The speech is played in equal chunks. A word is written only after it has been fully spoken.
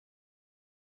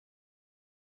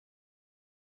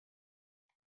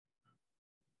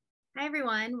Hi,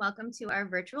 everyone. Welcome to our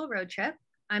virtual road trip.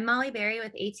 I'm Molly Berry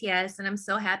with ATS, and I'm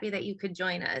so happy that you could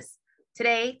join us.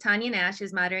 Today, Tanya Nash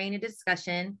is moderating a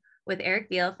discussion with Eric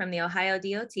Beal from the Ohio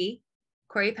DOT,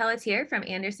 Corey Pelletier from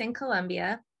Anderson,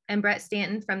 Columbia, and Brett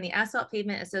Stanton from the Asphalt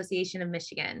Pavement Association of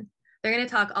Michigan. They're going to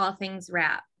talk all things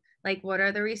RAP, like what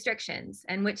are the restrictions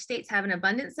and which states have an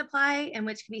abundant supply and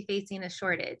which could be facing a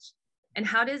shortage. And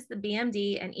how does the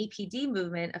BMD and EPD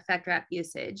movement affect RAP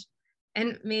usage?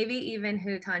 And maybe even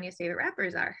who Tanya's favorite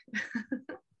rappers are.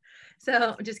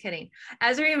 So just kidding.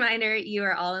 As a reminder, you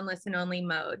are all in listen only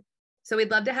mode. So we'd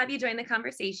love to have you join the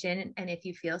conversation. And if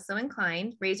you feel so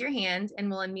inclined, raise your hand and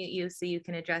we'll unmute you so you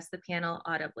can address the panel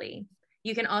audibly.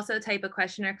 You can also type a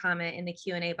question or comment in the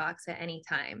Q&A box at any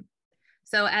time.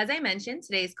 So as I mentioned,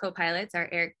 today's co-pilots are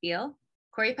Eric Beal,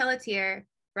 Corey Pelletier,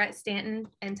 Brett Stanton,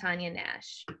 and Tanya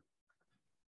Nash.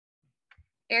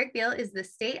 Eric Beal is the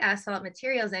State Asphalt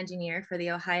Materials Engineer for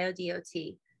the Ohio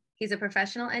DOT. He's a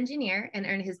professional engineer and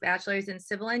earned his bachelor's in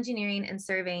civil engineering and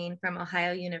surveying from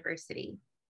Ohio University.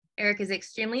 Eric is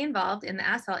extremely involved in the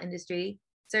asphalt industry,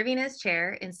 serving as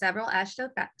chair in several AASHTO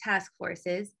task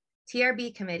forces,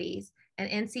 TRB committees, and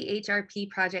NCHRP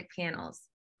project panels.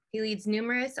 He leads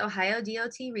numerous Ohio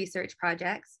DOT research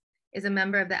projects, is a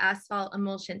member of the Asphalt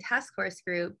Emulsion Task Force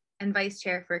Group, and vice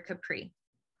chair for Capri.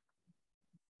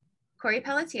 Corey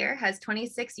Pelletier has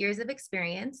 26 years of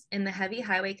experience in the heavy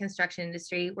highway construction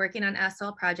industry, working on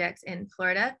asphalt projects in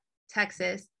Florida,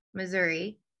 Texas,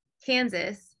 Missouri,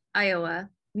 Kansas, Iowa,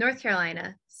 North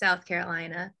Carolina, South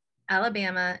Carolina,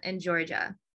 Alabama, and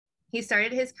Georgia. He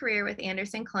started his career with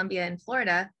Anderson, Columbia in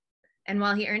Florida, and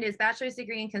while he earned his bachelor's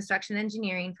degree in construction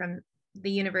engineering from the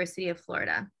University of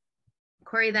Florida.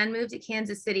 Corey then moved to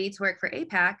Kansas City to work for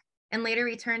APAC and later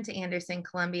returned to Anderson,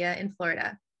 Columbia in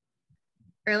Florida.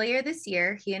 Earlier this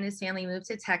year, he and his family moved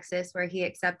to Texas, where he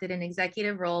accepted an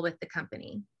executive role with the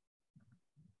company.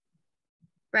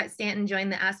 Brett Stanton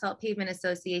joined the Asphalt Pavement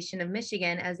Association of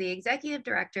Michigan as the executive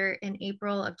director in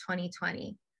April of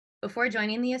 2020. Before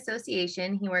joining the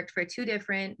association, he worked for two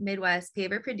different Midwest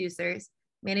paver producers,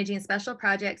 managing special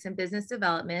projects and business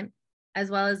development, as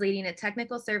well as leading a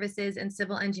technical services and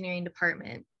civil engineering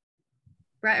department.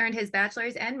 Brett earned his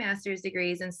bachelor's and master's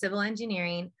degrees in civil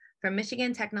engineering from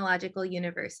Michigan Technological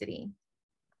University.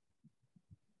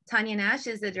 Tanya Nash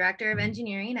is the Director of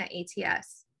Engineering at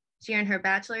ATS. She earned her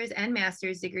bachelor's and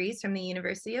master's degrees from the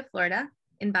University of Florida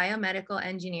in biomedical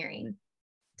engineering.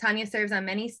 Tanya serves on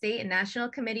many state and national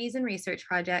committees and research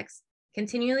projects,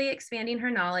 continually expanding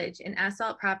her knowledge in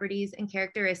asphalt properties and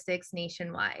characteristics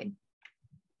nationwide.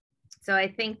 So I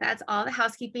think that's all the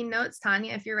housekeeping notes.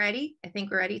 Tanya, if you're ready, I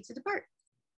think we're ready to depart.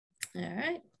 All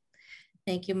right.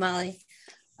 Thank you, Molly.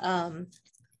 I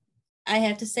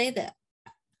have to say that,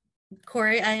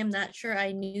 Corey, I am not sure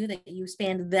I knew that you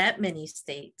spanned that many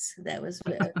states. That was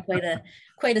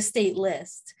quite a state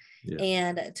list. Yeah.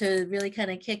 And to really kind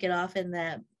of kick it off in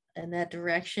that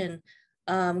direction,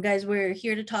 guys, we're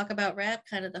here to talk about RAP,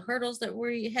 kind of the hurdles that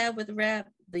we have with RAP,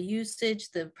 the usage,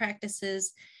 the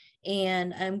practices,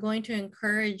 and I'm going to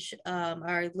encourage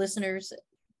our listeners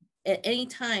at any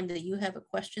time that you have a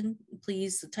question,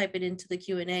 please type it into the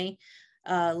Q&A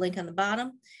link on the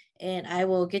bottom, and I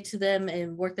will get to them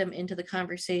and work them into the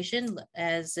conversation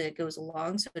as it goes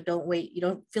along. So don't wait. You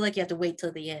don't feel like you have to wait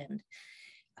till the end.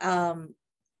 But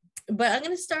I'm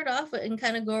going to start off and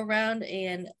kind of go around,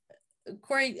 and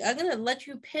Corey, I'm going to let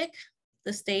you pick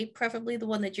the state, preferably the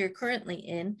one that you're currently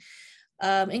in,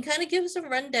 and kind of give us a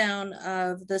rundown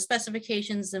of the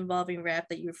specifications involving RAP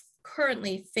that you're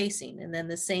currently facing. And then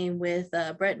the same with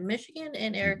Brett in Michigan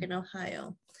and Eric in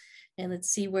Ohio. And let's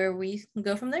see where we can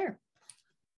go from there.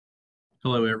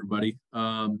 Hello, everybody.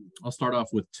 I'll start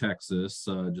off with Texas,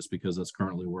 just because that's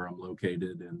currently where I'm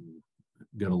located and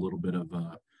got a little bit of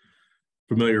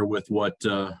familiar with what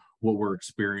we're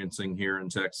experiencing here in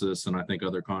Texas, and I think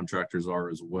other contractors are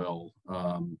as well.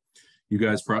 You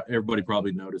guys, everybody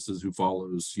probably notices who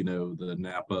follows, the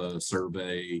NAPA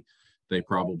survey. They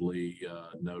probably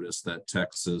noticed that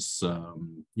Texas,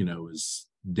 is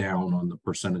down on the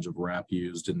percentage of RAP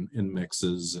used in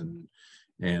mixes,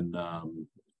 and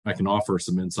I can offer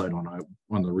some insight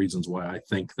on the reasons why I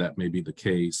think that may be the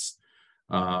case.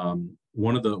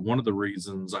 One of the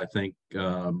reasons I think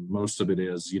most of it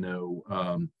is,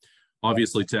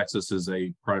 obviously Texas is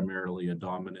primarily a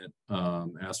dominant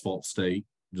asphalt state,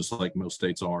 just like most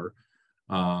states are,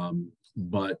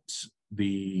 but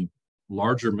the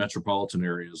larger metropolitan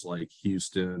areas like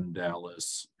Houston,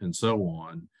 Dallas, and so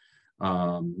on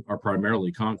are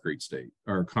primarily concrete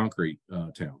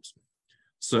towns.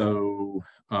 So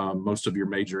most of your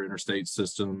major interstate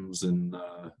systems and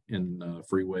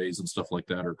freeways and stuff like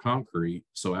that are concrete,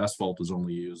 so asphalt is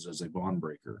only used as a bond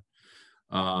breaker.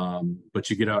 But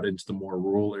you get out into the more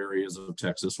rural areas of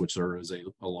Texas, which there is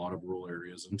a lot of rural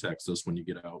areas in Texas when you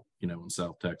get out, in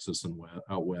South Texas and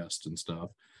out west and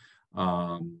stuff.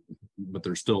 But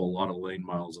there's still a lot of lane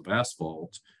miles of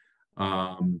asphalt.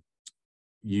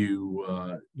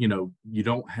 You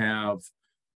don't have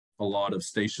a lot of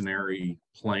stationary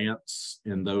plants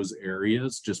in those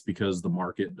areas just because the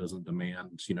market doesn't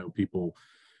demand, people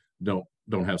don't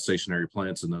have stationary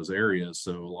plants in those areas.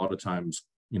 So a lot of times,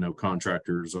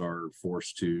 contractors are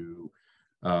forced to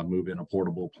move in a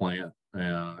portable plant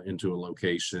into a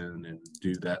location and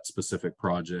do that specific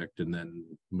project and then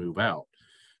move out.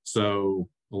 So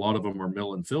a lot of them are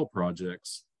mill and fill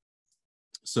projects.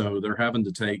 So they're having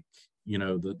to take,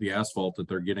 the asphalt that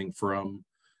they're getting from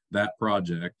that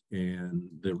project and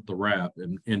the wrap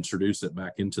and introduce it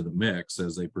back into the mix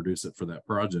as they produce it for that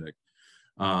project.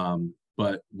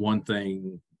 But one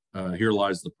thing, here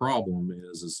lies the problem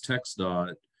is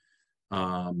TxDOT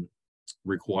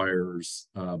requires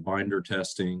binder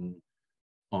testing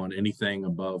on anything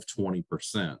above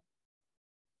 20%.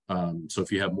 So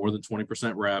if you have more than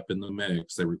 20% wrap in the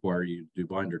mix, they require you to do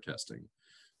binder testing.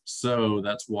 So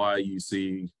that's why you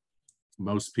see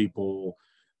most people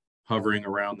hovering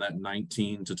around that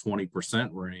 19 to 20%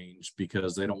 range,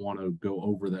 because they don't want to go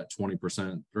over that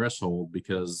 20% threshold,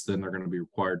 because then they're going to be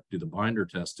required to do the binder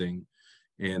testing.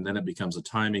 And then it becomes a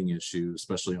timing issue,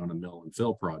 especially on a mill and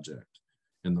fill project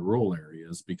in the rural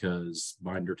areas, because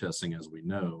binder testing, as we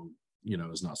know,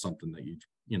 is not something that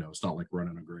it's not like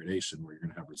running a gradation where you're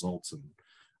going to have results in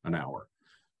an hour.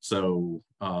 So,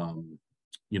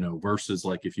 versus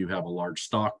like if you have a large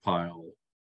stockpile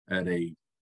at a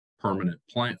permanent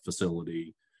plant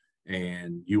facility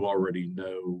and you already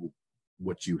know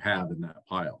what you have in that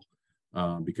pile,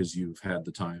 because you've had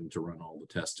the time to run all the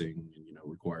testing and,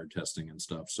 required testing and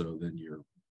stuff. So then you're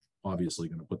obviously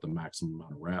going to put the maximum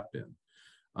amount of wrap in.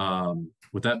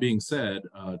 With that being said,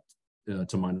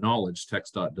 to my knowledge,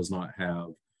 TxDOT does not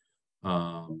have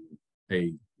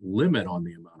a limit on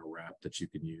the amount of wrap that you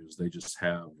can use. They just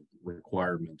have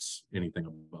requirements, anything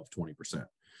above 20%.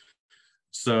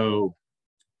 So,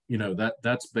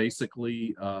 that's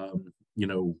basically,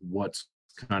 what's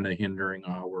kind of hindering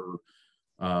our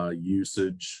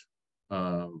usage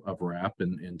of wrap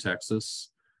in Texas.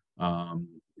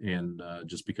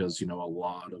 Just because, a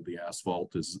lot of the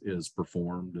asphalt is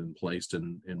performed and placed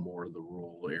in more of the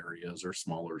rural areas or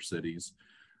smaller cities.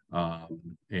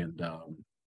 And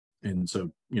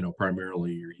so,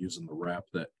 primarily you're using the wrap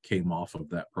that came off of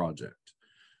that project.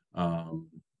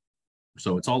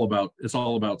 So it's all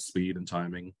about speed and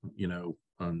timing,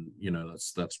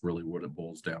 that's really what it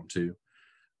boils down to.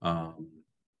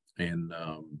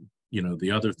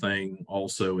 The other thing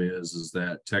also is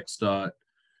that TxDOT,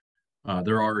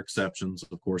 there are exceptions.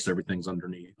 Of course, everything's under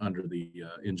the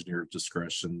engineer's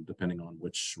discretion, depending on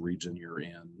which region you're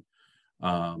in.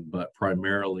 But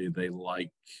primarily they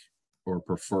like or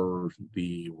prefer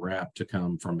the wrap to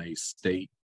come from a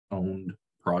state-owned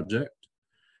project.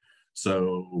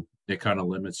 So it kind of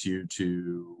limits you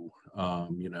to,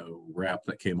 wrap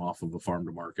that came off of a farm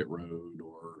to market road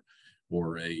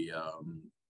or a,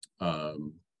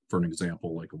 for an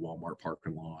example, like a Walmart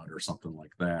parking lot or something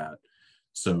like that.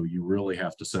 So you really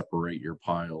have to separate your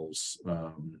piles,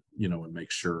 and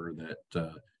make sure that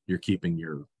you're keeping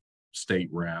your state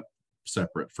wrap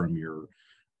separate from your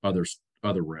other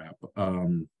wrap.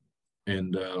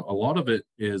 And a lot of it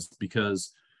is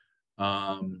because,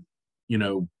 from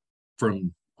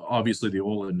obviously the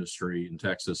oil industry in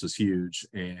Texas is huge,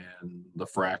 and the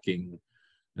fracking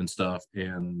and stuff.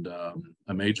 And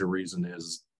a major reason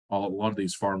is a lot of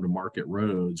these farm to market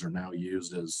roads are now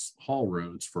used as haul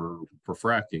roads for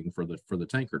fracking for the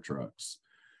tanker trucks.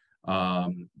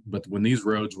 But when these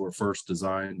roads were first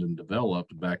designed and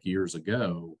developed back years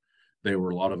ago, a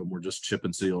lot of them were just chip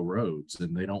and seal roads,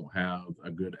 and they don't have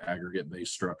a good aggregate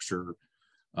base structure.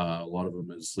 A lot of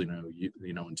them is,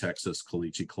 in Texas,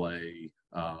 caliche clay.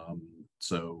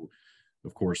 So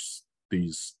of course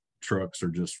these trucks are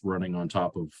just running on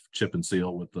top of chip and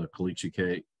seal with the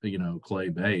caliche clay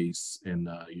base, and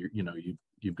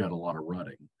you've got a lot of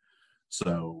rutting.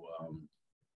 So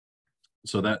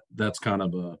that's kind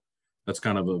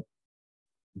of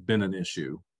been an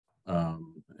issue.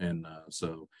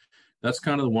 So that's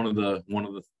kind of one of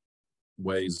the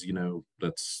ways,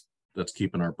 that's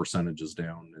keeping our percentages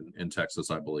down in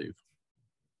Texas, I believe.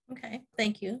 Okay,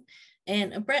 thank you.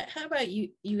 And Brett, how about you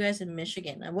guys in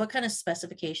Michigan? What kind of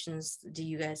specifications do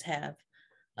you guys have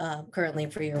currently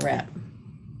for your wrap?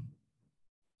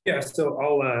 Yeah,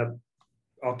 so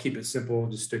I'll keep it simple,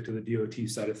 just stick to the DOT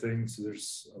side of things. So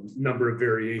there's a number of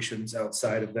variations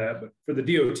outside of that, but for the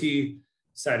DOT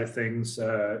side of things,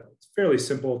 it's fairly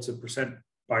simple. It's a percent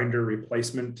binder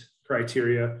replacement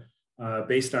criteria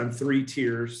based on 3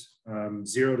 tiers.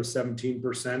 0 to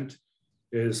 17%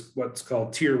 is what's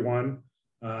called tier 1.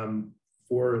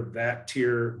 For that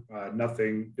tier,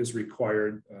 nothing is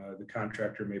required. The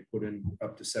contractor may put in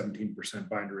up to 17%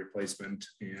 binder replacement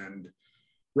and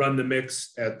run the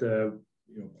mix at the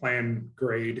plan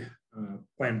grade,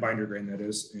 plan binder grade that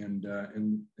is, and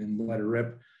let it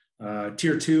rip.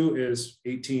 Tier 2 is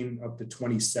 18 up to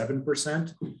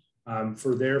 27%.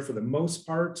 For the most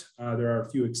part, there are a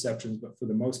few exceptions, but for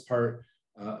the most part,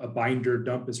 a binder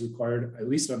dump is required, at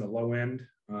least on the low end.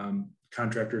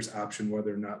 Contractors option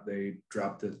whether or not they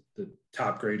drop the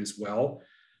top grade as well.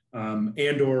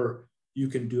 And or you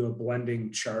can do a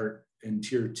blending chart in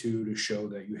tier 2 to show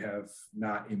that you have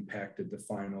not impacted the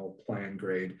final plan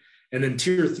grade. And then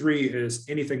tier 3 is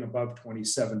anything above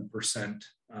 27%.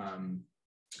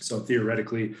 So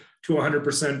theoretically to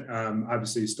 100%,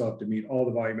 obviously you still have to meet all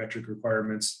the volumetric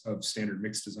requirements of standard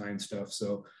mix design stuff.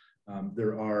 So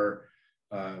there are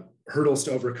hurdles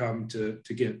to overcome to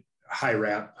get high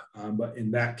wrap, but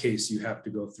in that case, you have to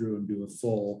go through and do a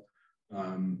full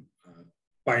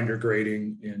binder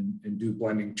grading and do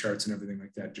blending charts and everything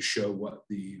like that to show what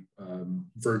the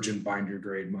virgin binder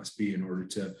grade must be in order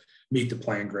to meet the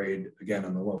plan grade. Again,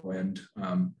 on the low end,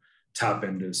 top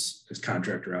end is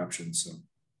contractor options. So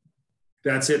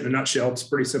that's it in a nutshell. It's a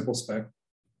pretty simple spec.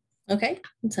 Okay,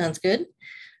 that sounds good.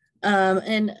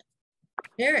 And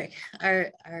Eric,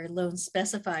 our lone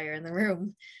specifier in the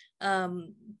room,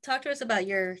 talk to us about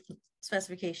your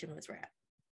specification with RAP.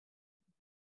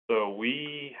 So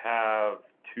we have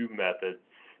 2 methods.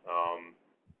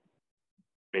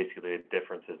 Basically, the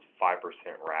difference is 5%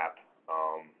 RAP.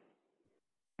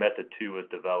 Method 2 was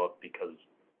developed because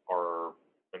our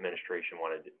administration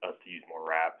wanted us to use more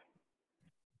RAP.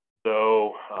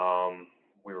 So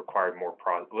we required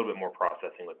a little bit more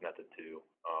processing with method 2.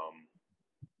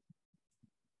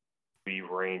 We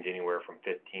range anywhere from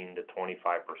 15 to 25%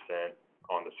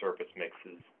 on the surface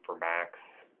mixes for max,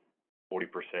 40%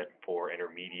 for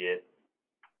intermediate,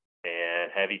 and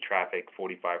heavy traffic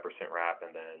 45% RAP,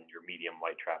 and then your medium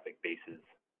light traffic bases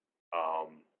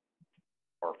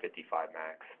are 55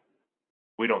 max.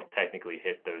 We don't technically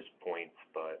hit those points,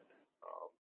 but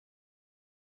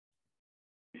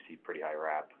you see pretty high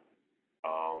RAP.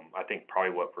 I think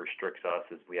probably what restricts us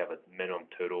is we have a minimum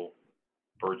total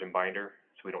virgin binder.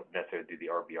 So we don't necessarily do the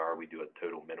RBR, we do a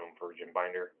total minimum virgin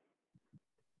binder.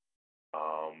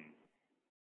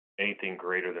 Anything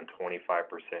greater than 25%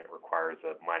 requires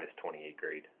a -28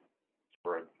 grade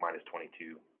or a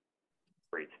 -22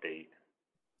 grade state.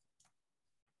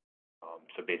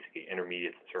 So basically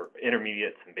intermediates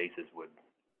and bases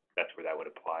that's where that would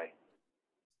apply.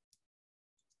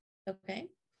 Okay.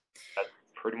 That's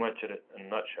pretty much it in a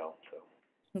nutshell.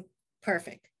 So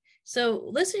perfect. So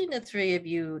listening to 3 of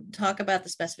you talk about the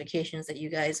specifications that you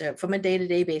guys are from a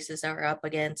day-to-day basis are up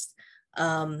against,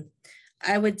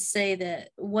 I would say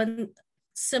that one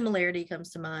similarity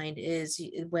comes to mind is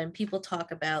when people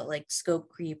talk about like scope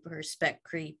creep or spec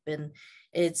creep. And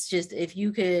it's just, if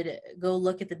you could go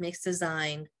look at the mix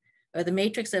design or the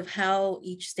matrix of how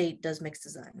each state does mix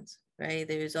designs, right?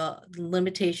 There's all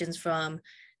limitations from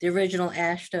the original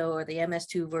AASHTO or the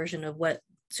MS2 version of what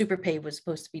SuperPave was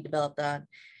supposed to be developed on.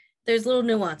 There's little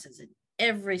nuances in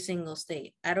every single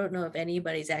state. I don't know if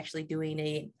anybody's actually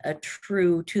doing a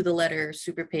true to the letter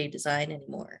SuperPave design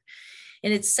anymore.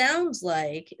 And it sounds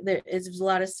like there's a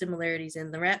lot of similarities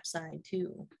in the RAP side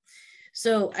too.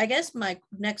 So I guess my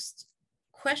next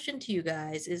question to you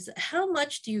guys is, how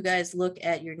much do you guys look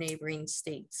at your neighboring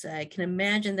states? I can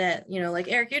imagine that, like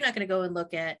Eric, you're not going to go and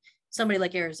look at somebody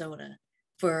like Arizona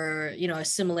for, a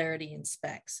similarity in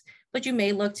specs, but you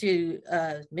may look to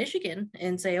Michigan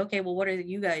and say, okay, well, what are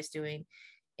you guys doing?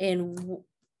 And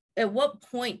at what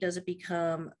point does it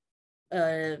become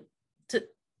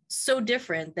so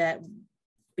different that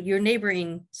your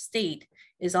neighboring state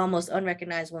is almost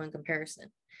unrecognizable in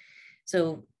comparison?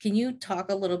 So can you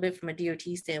talk a little bit from a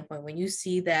DOT standpoint when you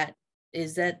see that?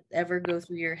 Is that ever go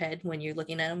through your head when you're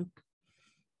looking at them?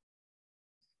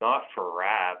 Not for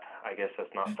RAP. I guess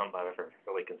that's not something I've ever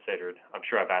really considered. I'm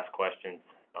sure I've asked questions,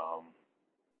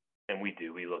 and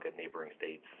we look at neighboring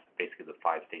states, basically the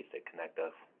 5 states that connect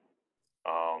us.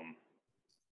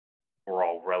 We're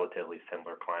all relatively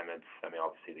similar climates. I mean,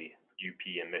 obviously the UP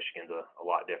and Michigan's a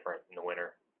lot different in the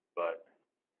winter, but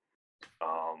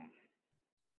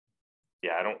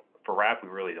yeah, for RAP, we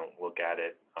really don't look at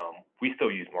it. We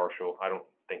still use Marshall. I don't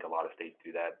think a lot of states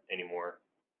do that anymore.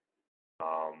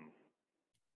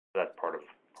 That's part of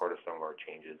some of our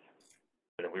changes.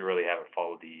 But we really haven't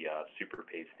followed the super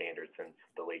pave standard since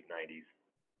the late 90s.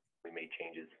 We made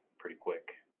changes pretty quick.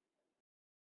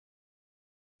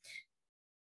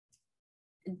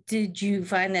 Did you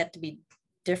find that to be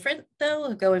different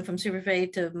though, going from super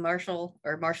pave to Marshall,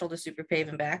 or Marshall to super pave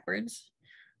and backwards,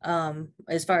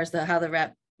 as far as how the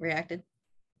RAP reacted?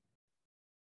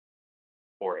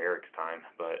 For Eric's time,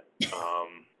 but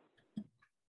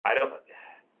I don't.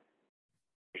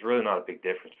 There's really not a big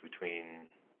difference between.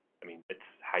 I mean, it's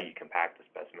how you compact the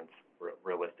specimens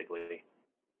realistically,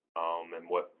 and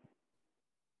what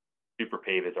super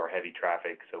pave is our heavy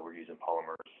traffic, so we're using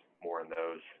polymers more in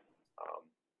those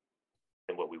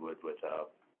than what we would with a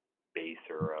base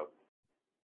or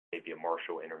maybe a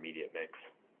Marshall intermediate mix.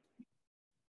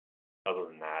 Other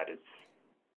than that, it's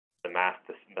the math.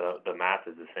 The math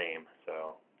is the same.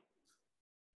 So.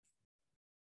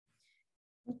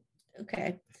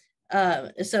 Okay.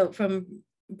 So from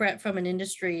Brett, from an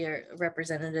industry or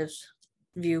representative's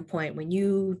viewpoint, when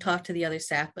you talk to the other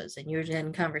SAPAs and you're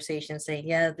in conversation saying,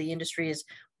 yeah, the industry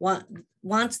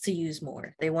wants to use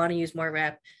more, they want to use more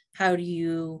RAP, how do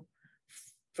you,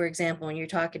 for example, when you're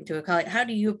talking to a colleague, how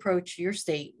do you approach your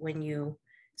state when you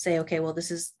say, okay, well,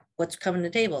 this is what's coming to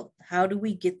the table, how do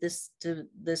we get this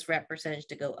RAP percentage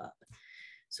to go up?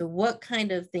 So what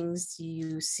kind of things do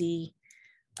you see?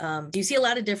 Do you see a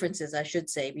lot of differences, I should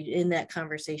say, in that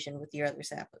conversation with your other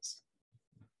SAPAs?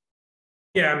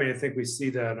 Yeah, I mean, I think we see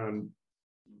that on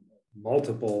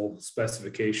multiple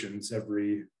specifications.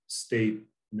 Every state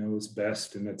knows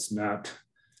best, and it's not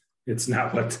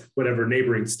whatever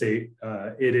neighboring state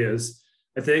it is.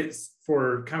 I think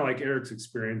for kind of like Eric's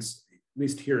experience, at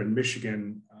least here in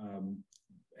Michigan,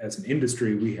 as an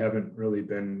industry, we haven't really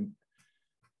been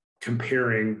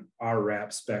comparing our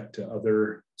RAP spec to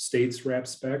other states' RAP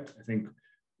spec. I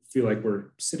feel like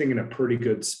we're sitting in a pretty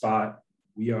good spot.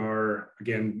 We are,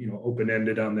 again,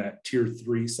 open-ended on that tier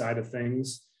 3 side of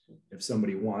things. If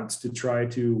somebody wants to try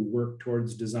to work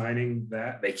towards designing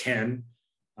that, they can.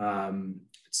 I'd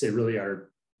say really our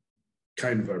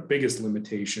biggest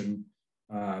limitation,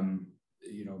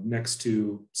 next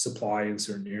to supply in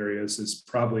certain areas, is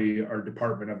probably our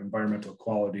Department of Environmental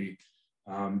Quality.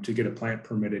 To get a plant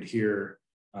permitted here,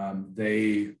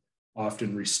 they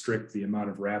often restrict the amount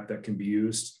of RAP that can be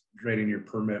used right in your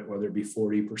permit, whether it be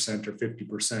 40% or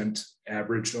 50%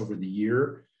 averaged over the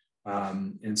year.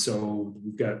 And so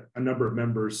we've got a number of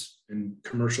members in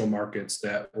commercial markets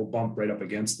that will bump right up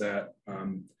against that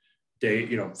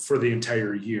for the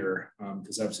entire year,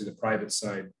 because obviously the private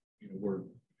side, we're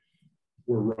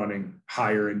running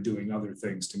higher and doing other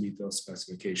things to meet those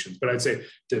specifications. But I'd say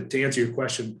to answer your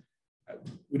question,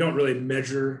 we don't really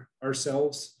measure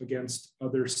ourselves against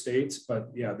other states, but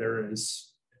yeah, there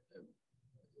is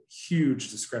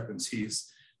huge discrepancies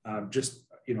just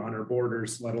on our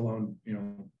borders, let alone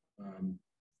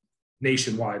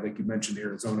nationwide. Like you mentioned,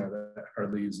 Arizona, that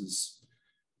hardly uses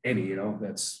any.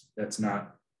 That's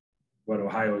not what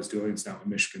Ohio is doing. It's not what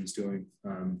Michigan's doing.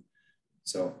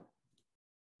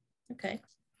 Okay.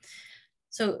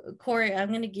 So Corey, I'm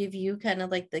going to give you kind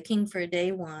of like the king for a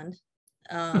day wand.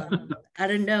 I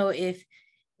don't know if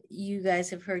you guys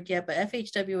have heard yet, but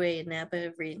FHWA and NAPA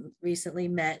have recently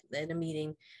met in a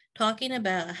meeting talking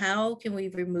about how can we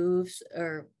remove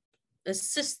or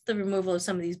assist the removal of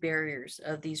some of these barriers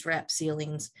of these RAP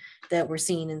ceilings that we're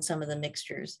seeing in some of the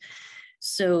mixtures.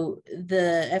 So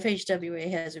the FHWA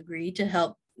has agreed to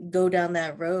help go down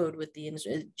that road with the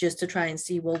industry, just to try and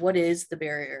see, well, what is the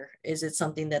barrier? Is it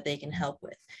something that they can help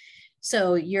with?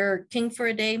 So your king for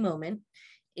a day moment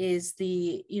is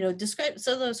describe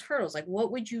some of those hurdles. Like,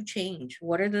 what would you change?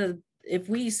 What are if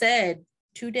we said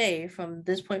today from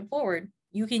this point forward,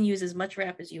 you can use as much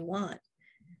RAP as you want.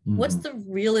 Mm-hmm. What's the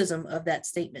realism of that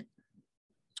statement?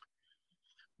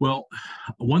 Well,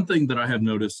 one thing that I have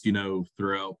noticed,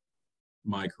 throughout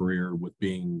my career with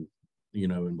being,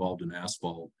 involved in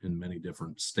asphalt in many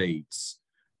different states,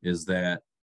 is that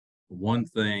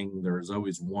there is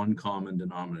always one common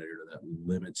denominator that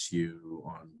limits you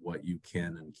on what you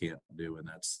can and can't do, and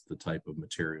that's the type of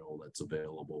material that's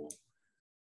available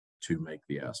to make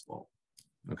the asphalt.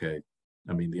 Okay,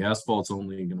 I mean, the asphalt's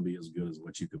only going to be as good as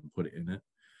what you can put in it,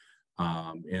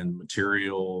 and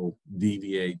material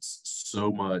deviates so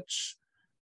much.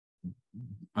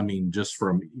 I mean, just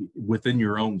from within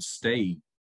your own state,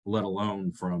 let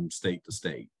alone from state to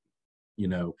state.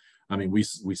 I mean, we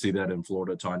see that in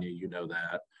Florida, Tanya,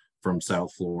 that from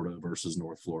South Florida versus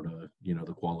North Florida,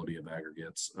 the quality of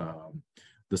aggregates.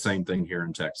 The same thing here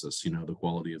in Texas, the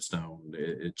quality of stone,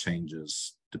 it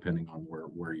changes depending on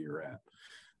where you're at.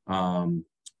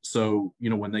 So, you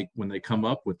know, when they come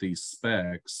up with these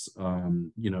specs,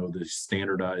 you know, the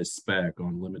standardized spec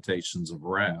on limitations of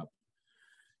wrap,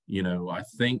 you know, I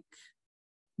think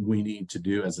we need to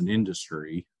do as an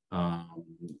industry,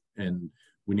 and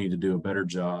we need to do a better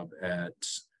job at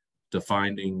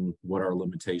defining what our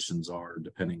limitations are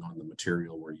depending on the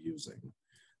material we're using,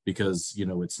 because, you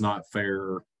know, it's not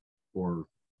fair, or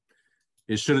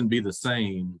it shouldn't be the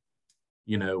same,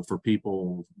 you know, for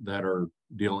people that are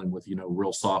dealing with, you know,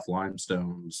 real soft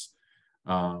limestones,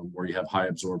 where you have high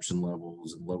absorption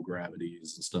levels and low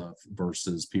gravities and stuff,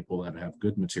 versus people that have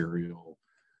good material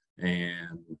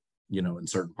and, you know, in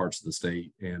certain parts of the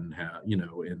state and have, you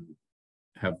know, and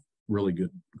have really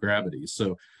good gravity.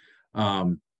 So,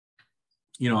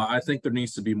 you know, I think there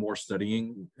needs to be more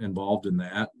studying involved in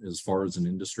that as far as an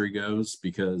industry goes,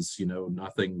 because, you know,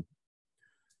 nothing,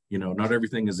 you know, not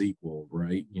everything is equal,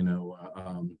 right? You know,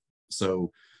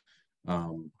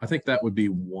 I think that would be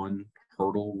one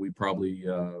hurdle we probably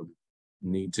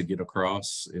need to get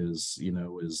across is, you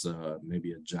know, is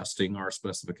maybe adjusting our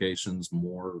specifications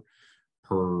more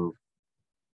per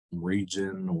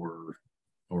region, or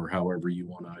however you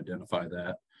want to identify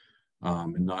that,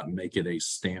 and not make it a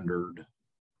standard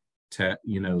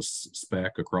you know,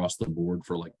 spec across the board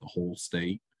for like the whole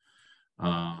state.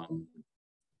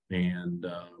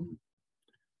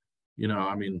 You know,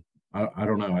 I mean, I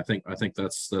don't know. I think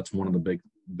that's one of the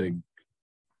big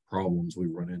problems we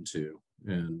run into,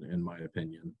 in my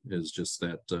opinion, is just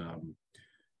that,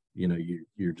 you know,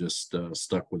 you're just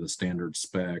stuck with a standard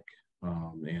spec,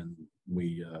 and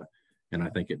I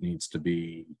think it needs to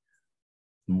be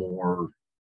more,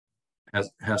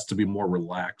 has to be more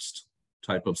relaxed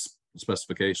type of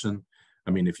specification.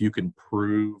 I mean, if you can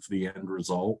prove the end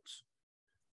result,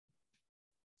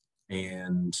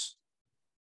 and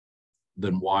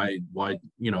then why,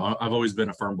 you know, I've always been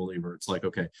a firm believer. It's like,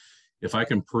 okay, if I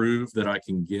can prove that I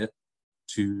can get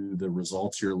to the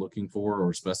results you're looking for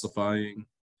or specifying,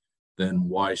 then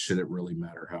why should it really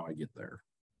matter how I get there?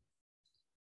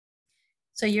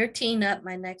 So you're teeing up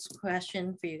my next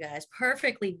question for you guys.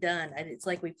 Perfectly done. It's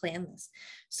like we planned this.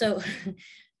 So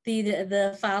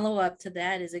the follow-up to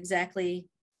that is exactly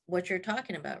what you're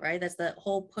talking about, right? That's the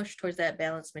whole push towards that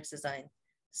balanced mix design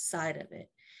side of it.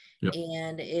 Yep.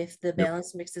 And if the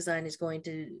balanced mix design is going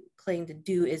to claim to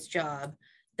do its job,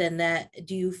 then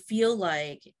do you feel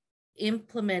like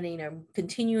implementing or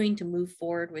continuing to move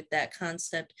forward with that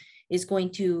concept is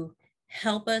going to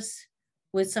help us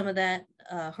with some of that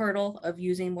hurdle of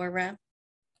using more wrap?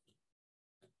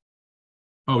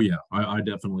 Oh yeah, I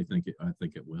definitely think it. I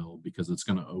think it will, because it's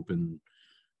going to open.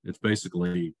 It's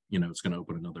basically, you know, it's going to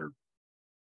open another,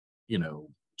 you know,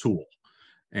 tool,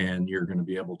 and you're going to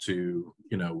be able to,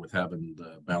 you know, with having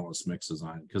the balanced mix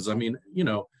design. Because I mean, you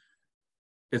know,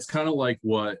 it's kind of like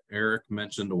what Eric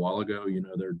mentioned a while ago. You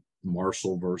know, they're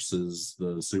Marshall versus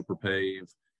the Super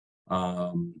Pave.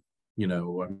 You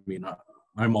know, I mean,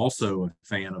 I'm also a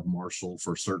fan of Marshall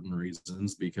for certain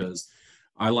reasons, because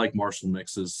I like Marshall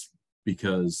mixes,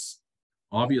 because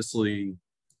obviously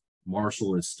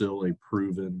Marshall is still a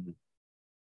proven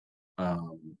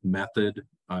method.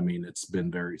 I mean, it's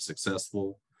been very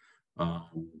successful.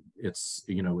 It's,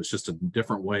 you know, it's just a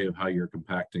different way of how you're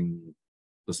compacting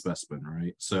the specimen,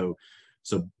 right? So,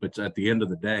 but at the end of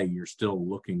the day, you're still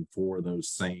looking for those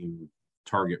same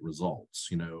target results,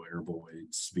 you know, air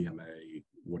voids, VMA,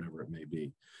 whatever it may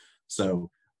be.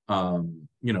 So,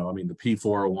 you know, I mean, the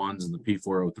P401s and the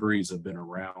P403s have been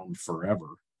around forever.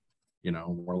 You know,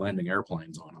 we're landing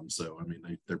airplanes on them. So, I mean,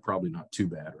 they're probably not too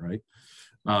bad, right?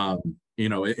 You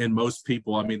know, and most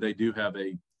people, I mean, they do have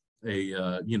a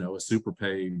you know, a Super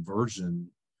Pay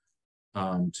version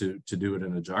to do it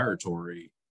in a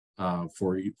gyratory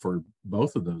for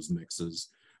both of those mixes,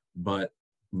 but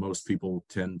most people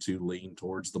tend to lean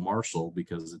towards the Marshall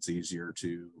because it's easier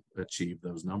to achieve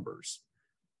those numbers.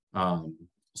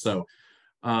 So,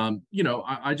 you know,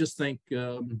 I just think,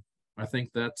 I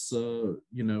think that's,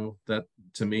 you know, that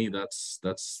to me,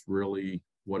 that's really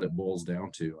what it boils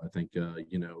down to. I think,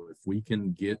 you know, if we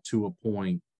can get to a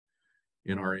point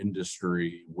in our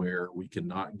industry where we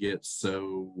cannot get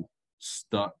so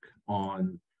stuck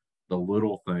on the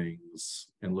little things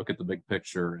and look at the big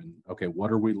picture and, okay,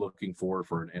 what are we looking for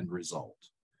an end result?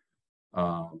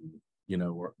 You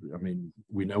know, I mean,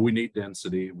 we know we need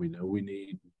density. We know we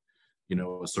need, you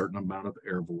know, a certain amount of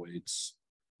air voids,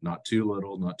 not too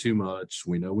little, not too much.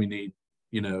 We know we need,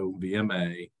 you know,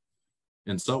 VMA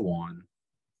and so on.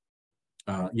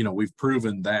 You know, we've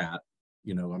proven that,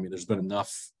 you know, I mean, there's been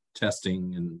enough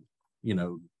testing and, you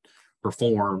know,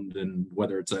 performed, and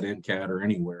whether it's at NCAT or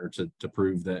anywhere to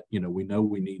prove that, you know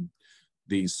we need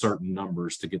these certain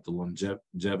numbers to get the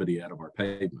longevity out of our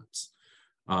pavements.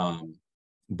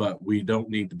 But we don't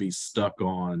need to be stuck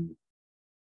on,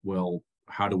 well,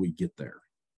 how do we get there?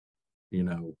 You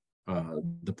know,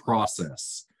 the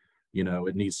process, you know,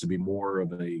 it needs to be more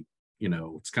of a, you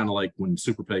know, it's kind of like when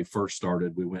SuperPay first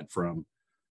started, we went from,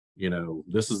 you know,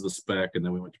 this is the spec, and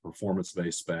then we went to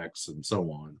performance-based specs and so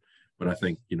on. But I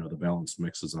think, you know, the balanced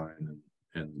mix design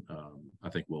and I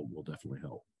think will definitely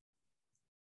help.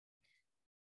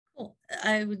 Cool.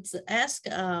 I would ask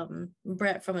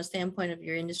Brett, from a standpoint of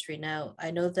your industry now, I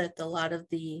know that a lot of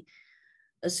the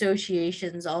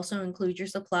associations also include your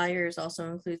suppliers,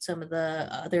 also include some of the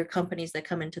other companies that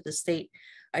come into the state.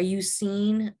 Are you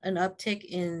seeing an uptick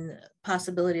in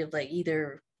possibility of like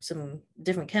either some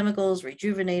different chemicals,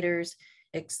 rejuvenators,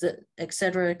 et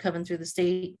cetera, coming through the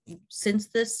state since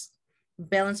this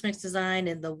balanced mix design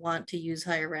and the want to use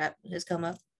higher RAP has come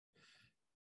up?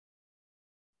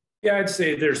 Yeah, I'd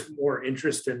say there's more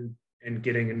interest in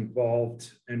getting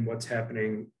involved in what's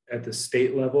happening at the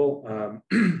state level.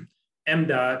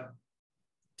 MDOT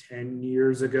 10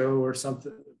 years ago or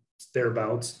something,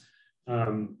 thereabouts,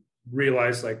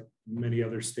 realized, like many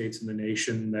other states in the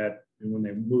nation, that when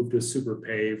they moved to super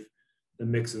pave, the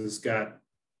mixes got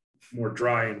more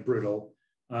dry and brittle.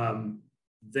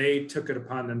 They took it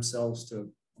upon themselves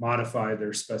to modify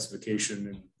their specification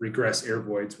and regress air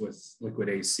voids with liquid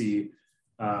AC.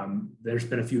 There's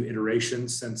been a few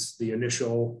iterations since the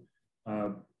initial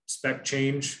spec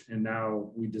change, and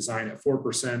now we design at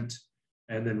 4%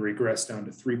 and then regress down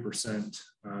to 3%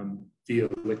 via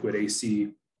liquid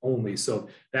AC only. So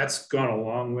that's gone a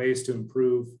long ways to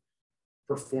improve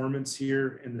performance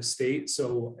here in the state.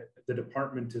 So the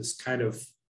department is kind of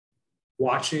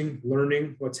watching,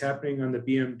 learning what's happening on the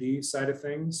BMD side of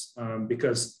things,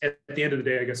 because at the end of the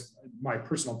day, I guess my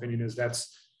personal opinion is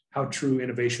that's how true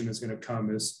innovation is going to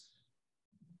come, is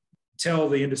tell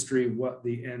the industry what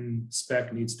the end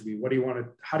spec needs to be. What do you want it,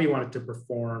 how do you want it to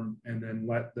perform? And then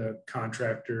let the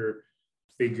contractor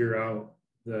figure out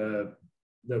the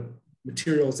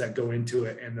materials that go into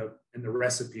it and the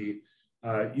recipe.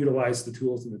 Utilize the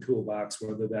tools in the toolbox,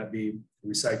 whether that be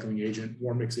recycling agent,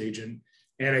 warm mix agent,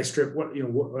 anti-strip,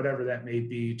 whatever that may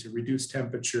be, to reduce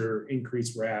temperature,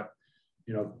 increase RAP,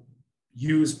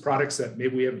 use products that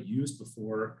maybe we haven't used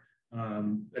before,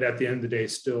 but at the end of the day,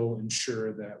 still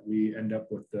ensure that we end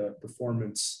up with the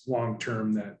performance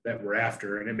long-term that we're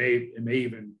after. And it may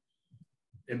even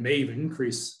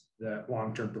increase that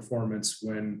long-term performance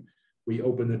when we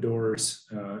open the doors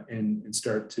and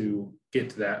start to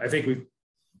get to that. I think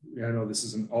I know this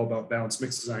isn't all about balanced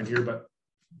mix design here, but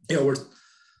there's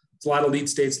a lot of lead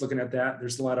states looking at that.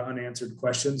 There's a lot of unanswered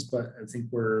questions, but I think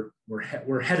we're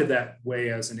headed that way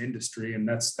as an industry, and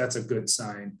that's a good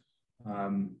sign.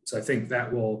 So I think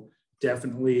that will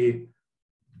definitely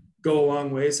go a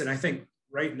long ways. And I think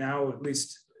right now, at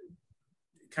least,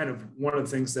 kind of one of the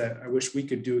things that I wish we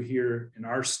could do here in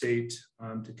our state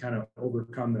to kind of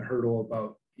overcome the hurdle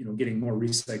about getting more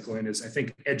recycling is, I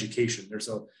think, education.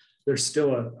 There's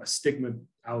still a stigma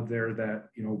out there that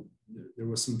there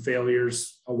was some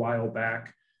failures a while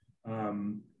back,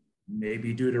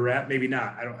 maybe due to RAP, maybe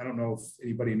not. I don't know if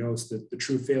anybody knows the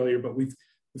true failure, but we've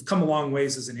come a long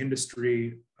ways as an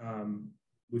industry.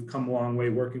 We've come a long way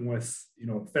working with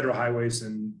federal highways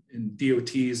and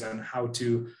DOTs on how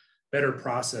to better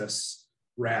process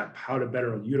RAP, how to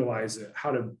better utilize it,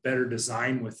 how to better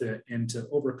design with it, and to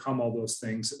overcome all those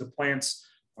things. The plants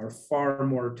are far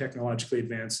more technologically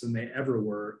advanced than they ever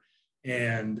were.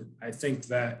 And I think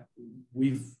that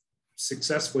we've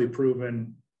successfully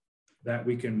proven that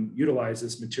we can utilize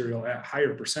this material at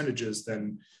higher percentages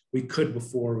than we could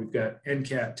before. We've got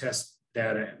NCAT test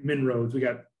data, MinRoads. We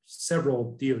got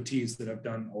several DOTs that have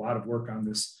done a lot of work on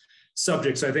this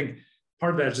subject. So I think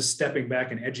part of that is just stepping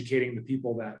back and educating the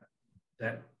people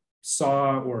that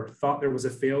saw or thought there was a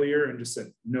failure and just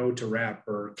said no to RAP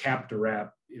or capped a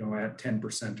RAP, at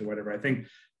 10% or whatever. I think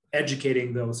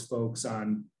educating those folks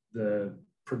on the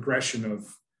progression of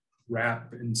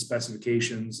RAP and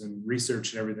specifications and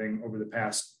research and everything over the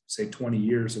past, say, 20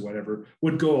 years or whatever,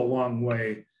 would go a long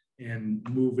way in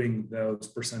moving those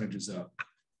percentages up.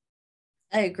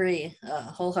 I agree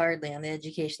wholeheartedly on the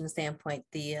education standpoint.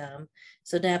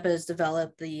 So NAPA has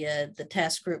developed the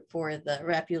task group for the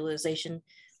RAP utilization,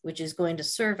 which is going to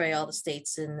survey all the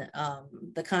states and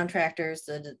the contractors,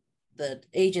 the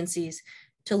agencies,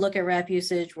 to look at RAP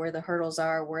usage, where the hurdles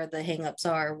are, where the hangups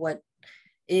are, what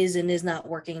is and is not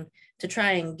working, to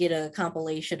try and get a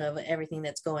compilation of everything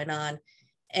that's going on,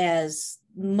 as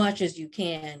much as you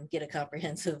can get a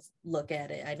comprehensive look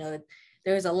at it. I know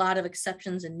there's a lot of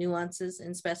exceptions and nuances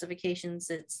in specifications.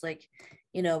 It's like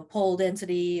pole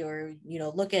density, or,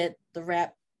 look at the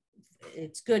wrap.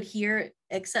 It's good here,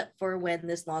 except for when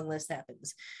this long list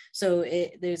happens. So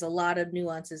there's a lot of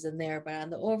nuances in there, but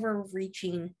on the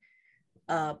overreaching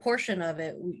portion of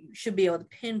it, we should be able to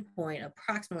pinpoint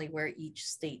approximately where each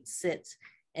state sits,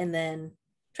 and then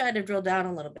try to drill down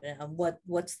a little bit on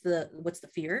what's the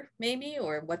fear, maybe,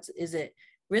 or is it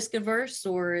risk averse,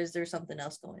 or is there something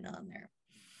else going on there?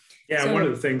 Yeah, so, one of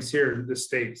the things here in the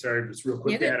state, sorry, just real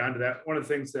quick to add on to that, one of the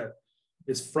things that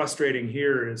is frustrating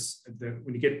here is that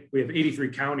when we have 83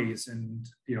 counties, and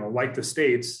like the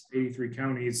states, 83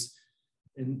 counties,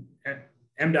 and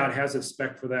MDOT has a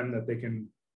spec for them that they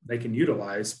can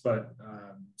utilize, but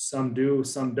some do,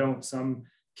 some don't, some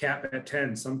cap at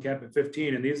 10, some cap at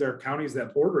 15, and these are counties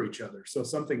that border each other. So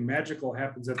something magical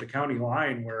happens at the county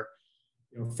line where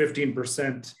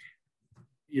 15%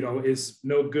 is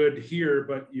no good here,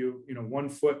 but 1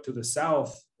 foot to the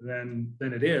south than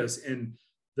it is. And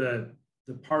the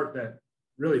part that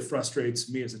really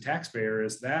frustrates me as a taxpayer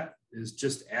is that is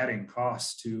just adding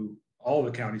costs to all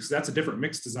the counties. So that's a different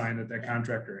mix design that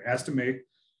contractor has to make,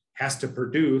 has to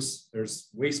produce. There's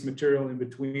waste material in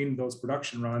between those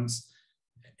production runs.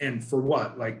 And for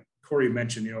what, like Corey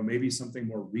mentioned, maybe something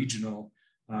more regional,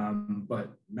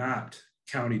 but not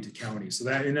county to county. So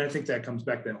and I think that comes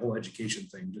back to that whole education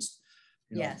thing. Just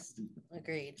yes,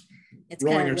 agreed. It's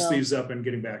rolling our sleeves up and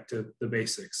getting back to the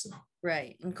basics. So.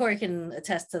 Right, and Corey can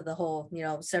attest to the whole,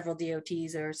 several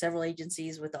DOTs or several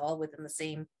agencies all within the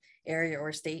same area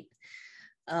or state.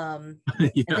 Yeah.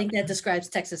 I think that describes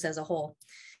Texas as a whole.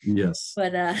 Yes.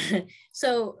 But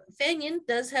so Fanyon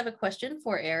does have a question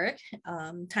for Eric,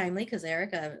 timely, because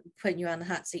Eric, I'm putting you on the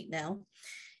hot seat now.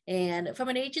 And from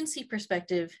an agency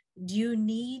perspective, do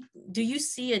you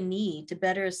see a need to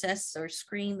better assess or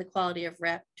screen the quality of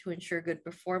wrap to ensure good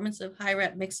performance of high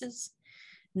wrap mixes?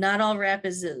 Not all wrap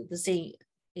is the same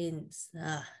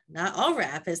not all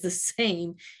wrap is the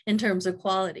same in terms of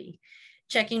quality.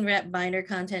 Checking wrap binder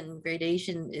content and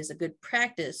gradation is a good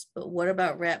practice, but what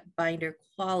about wrap binder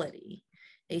quality?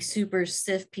 A super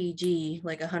stiff PG,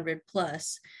 like 100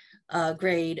 plus,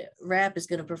 grade wrap is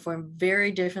going to perform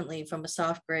very differently from a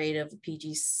soft grade of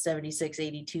PG 76,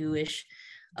 82-ish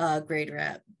grade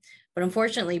wrap. But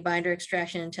unfortunately, binder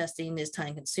extraction and testing is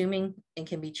time consuming and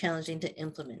can be challenging to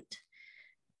implement.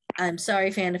 I'm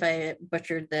sorry, Fan, if I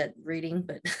butchered that reading,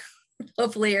 but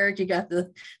hopefully, Eric, you got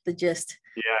the gist.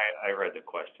 Yeah, I read the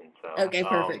question. So okay,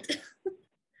 perfect.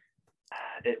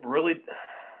 It really,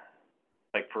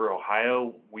 like for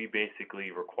Ohio, we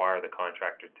basically require the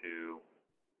contractor to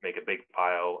make a big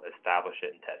pile, establish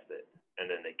it, and test it, and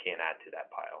then they can't add to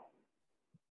that pile.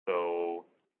 So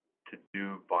to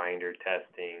do binder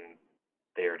testing,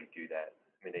 they already do that.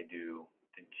 I mean, they do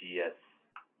the GS,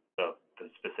 the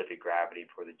specific gravity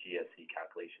for the GSC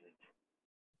calculations.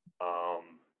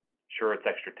 Sure, it's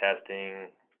extra testing.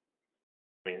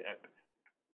 I mean,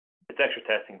 it's extra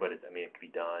testing, but it can be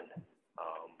done.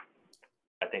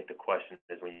 I think the question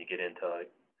is when you get into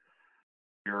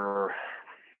your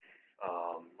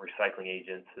recycling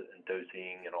agents and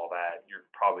dosing and all that, you're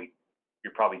probably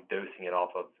dosing it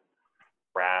off of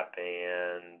wrap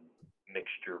and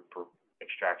mixture for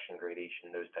extraction,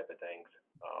 gradation, those type of things,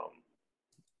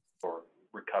 for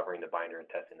recovering the binder and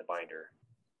testing the binder.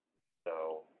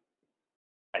 So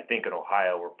I think in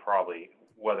Ohio, we're probably,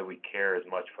 whether we care as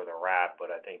much for the wrap, but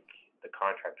I think the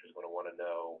contractor is going to want to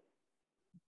know,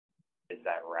 is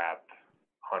that wrap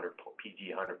 100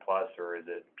 PG 100 plus, or is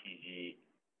it PG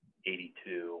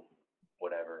 82,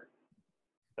 whatever.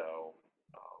 So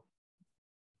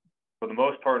for the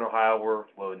most part in Ohio, we're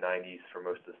low 90s for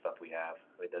most of the stuff we have.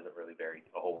 It doesn't really vary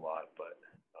a whole lot, but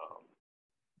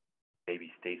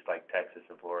maybe states like Texas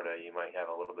and Florida, you might have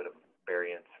a little bit of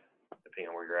variance depending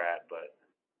on where you're at, but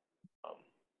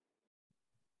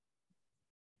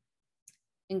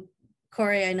and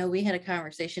Corey, I know we had a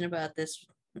conversation about this,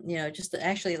 just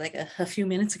actually like a few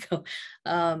minutes ago.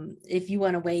 If you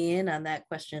want to weigh in on that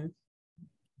question.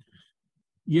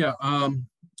 Yeah.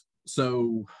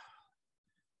 So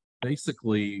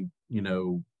basically,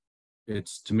 to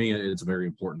me, it's very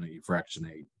important that you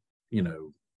fractionate,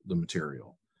 the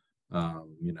material,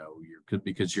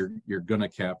 because you're going to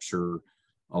capture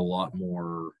a lot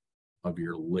more of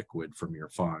your liquid from your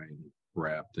fine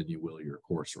wrap than you will your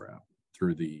coarse wrap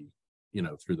through the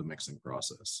mixing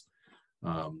process.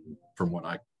 From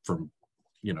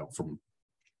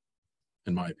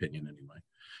in my opinion anyway.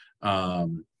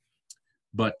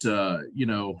 But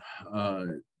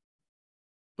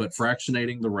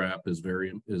fractionating the wrap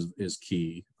is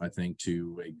key, I think,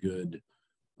 to a good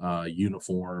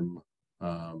uniform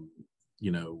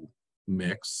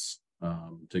mix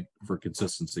for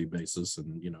consistency basis.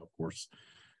 And, of course,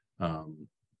 when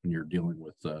you're dealing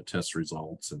with test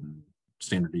results and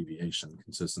standard deviation,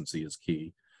 consistency is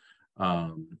key.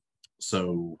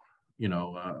 So,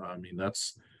 I mean,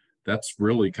 that's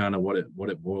really kind of what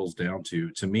it boils down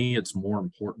to. To me, it's more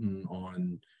important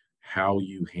on how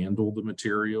you handle the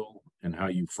material and how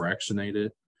you fractionate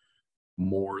it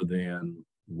more than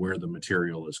where the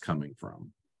material is coming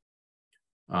from.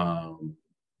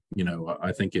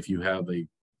 I think if you have a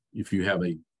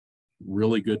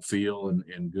really good feel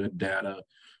and good data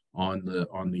on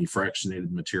the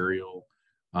fractionated material,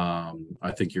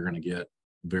 I think you're going to get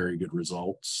very good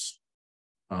results,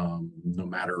 no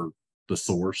matter the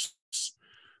source,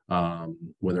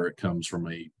 whether it comes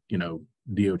from a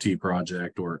DOT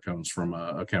project or it comes from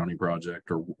a county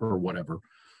project or whatever.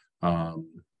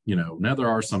 Now there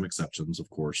are some exceptions, of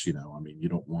course. I mean, you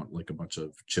don't want like a bunch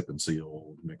of chip and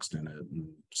seal mixed in it and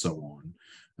so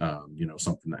on.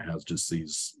 Something that has just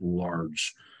these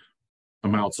large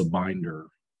amounts of binder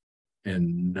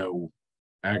and no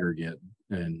aggregate,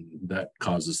 and that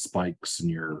causes spikes in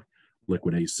your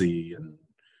liquid AC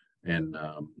and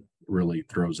really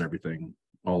throws everything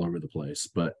all over the place.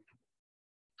 But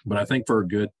I think for a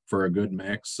good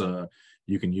mix,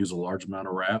 you can use a large amount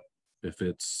of wrap if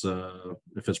it's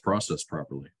processed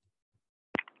properly.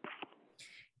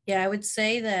 Yeah, I would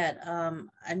say that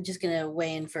I'm just going to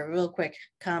weigh in for a real quick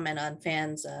comment on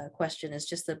Fan's question. Is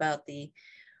just about the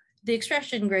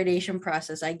extraction gradation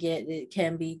process. I get it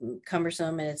can be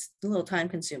cumbersome and it's a little time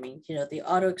consuming. The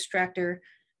auto extractor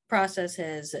process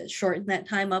has shortened that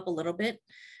time up a little bit,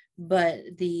 but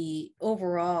the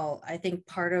overall, I think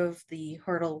part of the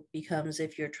hurdle becomes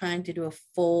if you're trying to do a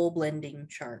full blending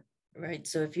chart, right?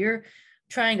 So if you're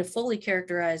trying to fully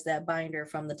characterize that binder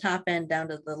from the top end down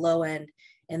to the low end,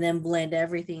 and then blend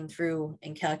everything through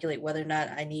and calculate whether or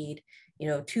not I need,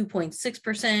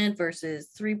 2.6% versus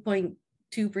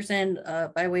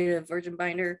 3.2% by way of virgin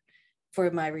binder for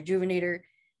my rejuvenator,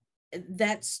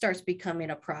 that starts becoming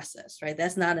a process, right?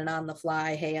 That's not an on the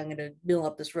fly, hey, I'm going to mill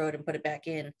up this road and put it back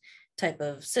in type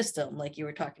of system like you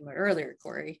were talking about earlier,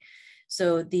 Corey.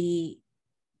 So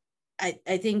I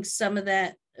think some of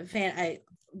that, I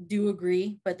do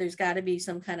agree, but there's got to be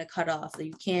some kind of cutoff that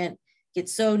you can't get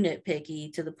so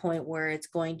nitpicky to the point where it's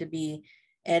going to be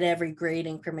at every grade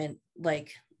increment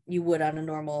like you would on a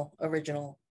normal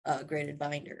original graded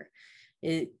binder.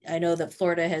 I know that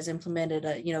Florida has implemented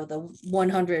the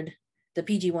 100, the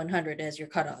PG 100 as your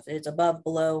cutoff. It's above,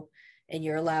 below, and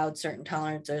you're allowed certain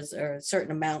tolerances or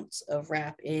certain amounts of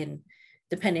wrap in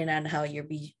depending on how your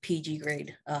PG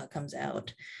grade comes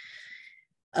out.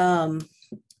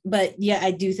 But yeah,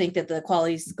 I do think that the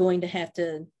quality is going to have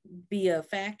to be a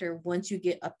factor once you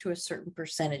get up to a certain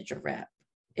percentage of wrap.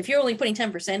 If you're only putting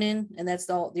 10% in and that's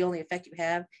the only effect you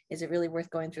have, is it really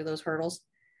worth going through those hurdles?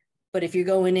 But if you're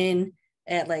going in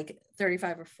at like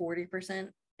 35 or 40%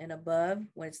 and above,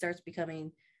 when it starts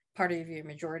becoming part of your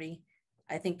majority,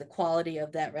 I think the quality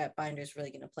of that wrap binder is really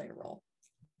going to play a role.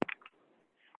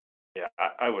 Yeah,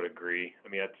 I would agree. I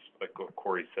mean, that's like what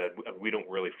Corey said. We don't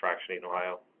really fractionate in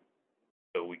Ohio.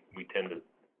 So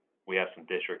we have some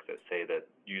districts that say that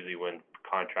usually when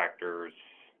contractors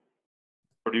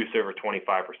produce over 25%,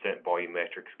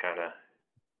 volumetrics kind of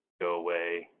go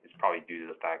away. It's probably due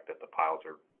to the fact that the piles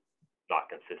are not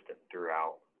consistent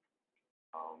throughout.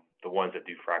 The ones that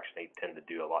do fractionate tend to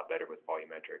do a lot better with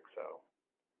volumetrics. So,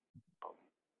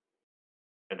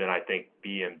 and then I think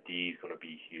BMD is going to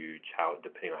be huge.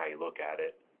 Depending on how you look at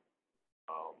it.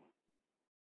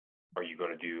 Are you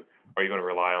going to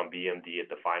rely on BMD at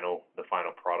the final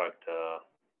product?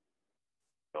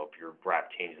 If your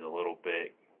wrap changes a little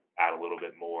bit, add a little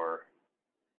bit more.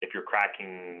 If your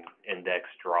cracking index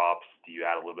drops, do you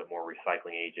add a little bit more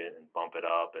recycling agent and bump it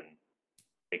up and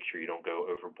make sure you don't go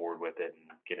overboard with it and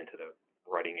get into the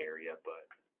rutting area? But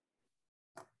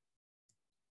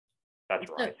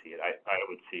that's where I see it. I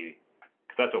would see,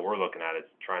 because that's what we're looking at, is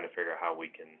trying to figure out how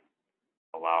we can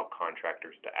allow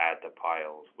contractors to add the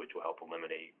piles, which will help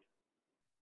eliminate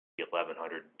the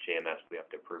 1,100 JMS we have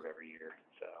to approve every year.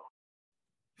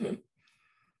 So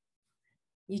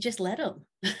you just let them.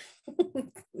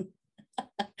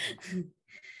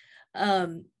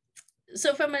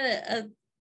 So from an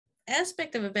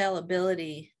aspect of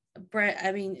availability, Brett,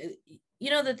 I mean,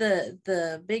 that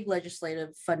the big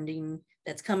legislative funding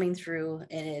that's coming through,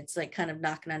 and it's like kind of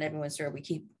knocking on everyone's door. We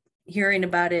keep hearing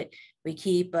about it. We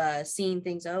keep seeing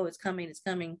things. Oh, it's coming.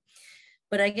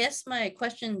 But I guess my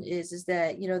question is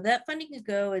that, that funding could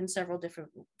go in several different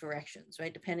directions,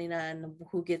 right? Depending on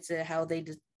who gets it, how they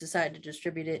decide to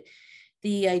distribute it.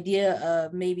 the idea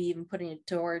of maybe even putting it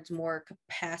towards more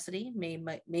capacity,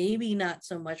 maybe not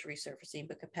so much resurfacing,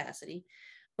 but capacity.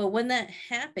 But when that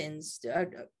happens,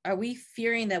 are we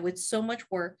fearing that with so much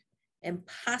work and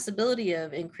possibility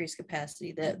of increased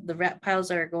capacity that the wrap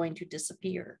piles are going to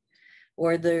disappear,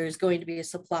 or there's going to be a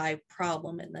supply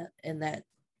problem in that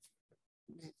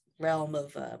realm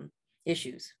of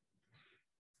issues?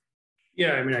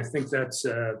 Yeah, I mean, I think that's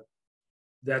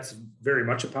very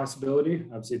much a possibility.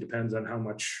 Obviously, it depends on how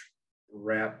much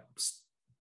wrap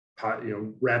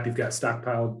you've got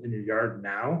stockpiled in your yard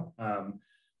now.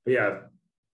 But yeah,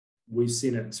 we've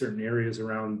seen it in certain areas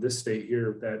around this state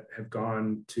here that have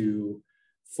gone to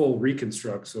full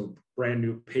reconstruct. So brand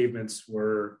new pavements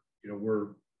where, we're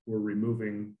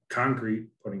removing concrete,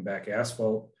 putting back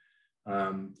asphalt.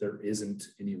 There isn't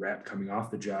any wrap coming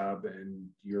off the job, and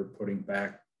you're putting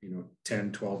back,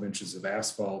 10, 12 inches of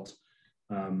asphalt.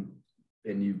 And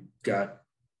you've got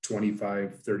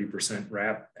 25, 30%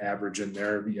 wrap average in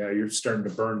there. Yeah, you're starting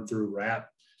to burn through wrap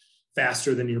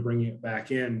faster than you're bringing it back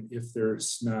in if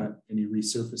there's not any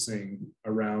resurfacing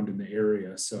around in the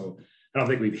area. So I don't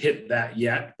think we've hit that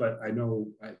yet, but I know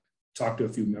I talked to a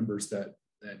few members that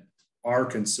are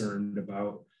concerned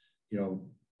about,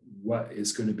 what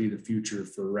is going to be the future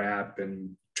for wrap,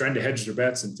 and trying to hedge their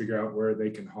bets and figure out where they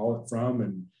can haul it from,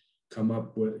 and come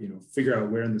up with, figure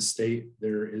out where in the state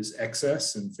there is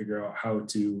excess, and figure out how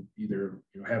to either,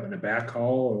 have in a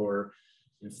backhaul, or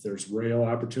if there's rail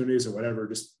opportunities or whatever,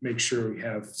 just make sure we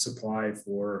have supply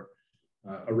for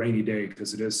a rainy day,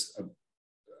 because it is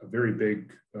a very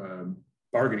big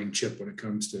bargaining chip when it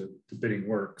comes to bidding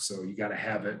work. So you got to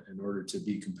have it in order to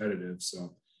be competitive.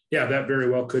 So yeah, that very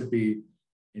well could be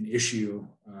an issue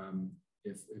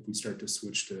if we start to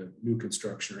switch to new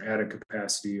construction or added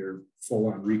capacity or full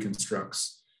on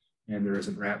reconstructs, and there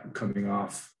isn't wrap coming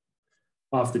off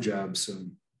the job. So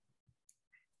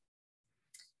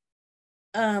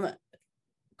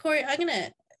Corey, I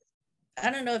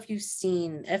don't know if you've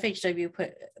seen FHW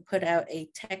put out a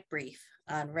tech brief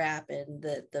on wrap and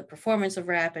the performance of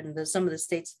wrap, and some of the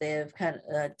states they have kind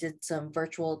of did some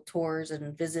virtual tours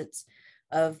and visits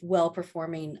of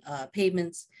well-performing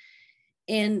pavements.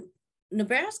 And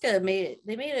Nebraska made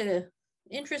an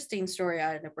interesting story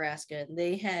out of Nebraska, and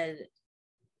they had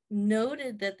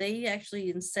noted that they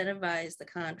actually incentivized the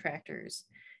contractors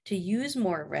to use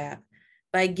more wrap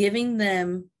by giving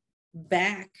them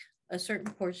back a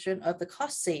certain portion of the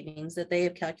cost savings that they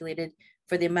have calculated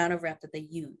for the amount of wrap that they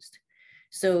used.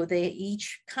 So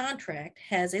each contract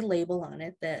has a label on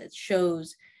it that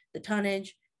shows the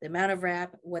tonnage, the amount of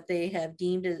wrap, what they have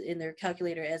deemed in their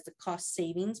calculator as the cost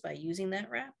savings by using that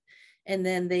wrap. And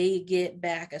then they get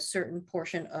back a certain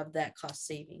portion of that cost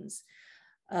savings.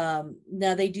 Now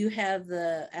they do have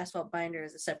the asphalt binder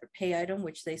as a separate pay item,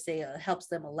 which they say helps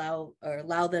them allow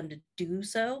them to do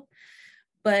so.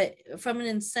 But from an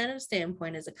incentive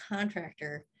standpoint, as a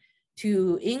contractor,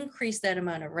 to increase that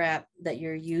amount of wrap that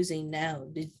you're using now,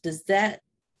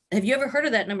 have you ever heard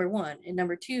of that, number one? And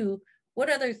number two, what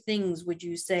other things would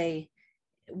you say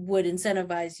would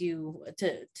incentivize you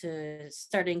to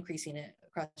start increasing it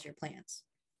across your plants?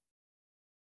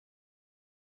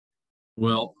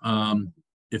 Well,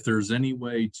 if there's any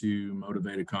way to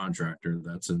motivate a contractor,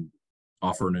 that's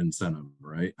offer an incentive,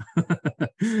 right?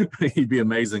 You'd be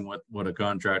amazing what a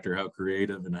contractor, how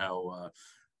creative and how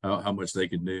much they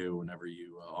can do whenever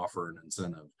you offer an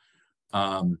incentive.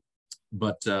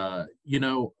 But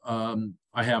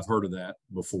I have heard of that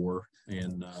before,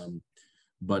 and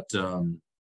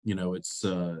it's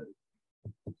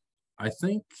I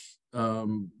think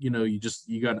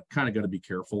you got to be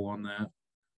careful on that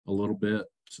a little bit,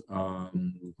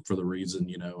 for the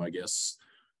reason, I guess,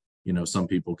 some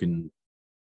people can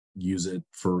use it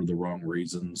for the wrong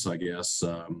reasons, I guess.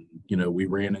 We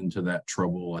ran into that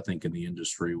trouble, I think, in the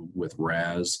industry with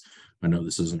RAS. I know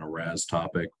this isn't a RAS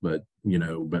topic, but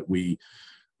we,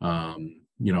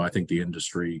 I think the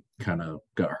industry kind of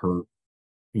got hurt,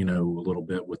 a little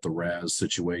bit with the RAS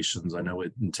situations. I know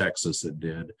in Texas it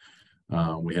did.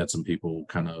 We had some people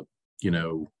kind of,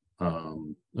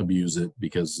 abuse it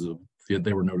because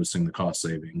they were noticing the cost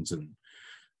savings, and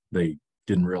they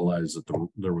didn't realize that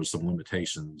there was some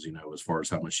limitations, as far as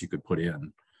how much you could put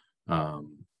in,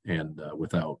 and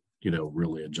without,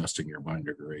 really adjusting your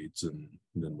binder grades. And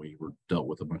then we were dealt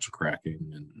with a bunch of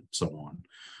cracking and so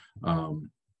on.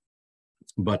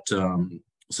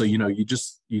 So, you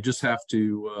just have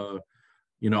to,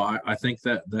 I think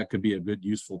that could be a good,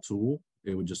 useful tool.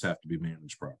 It would just have to be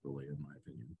managed properly, in my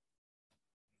opinion.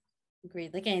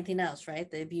 Agreed. Like anything else, right?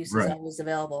 The abuse Right. is always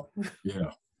available.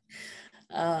 Yeah.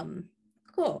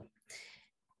 Cool.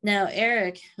 Now,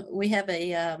 Eric, we have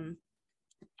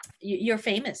you're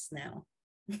famous now.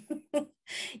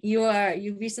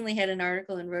 You recently had an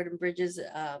article in Road and Bridges,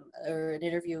 or an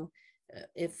interview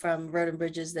from Road and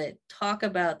Bridges that talk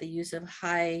about the use of a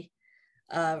high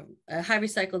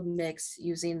recycled mix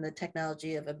using the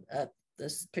technology of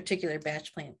this particular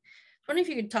batch plant. I wonder if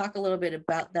you could talk a little bit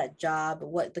about that job,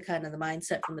 what the kind of the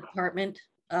mindset from the department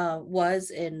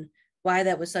was, and why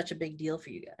that was such a big deal for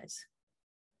you guys.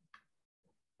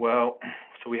 Well,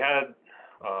 so we had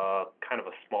kind of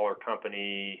a smaller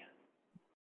company.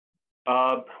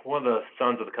 One of the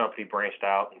sons of the company branched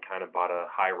out and kind of bought a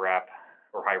high wrap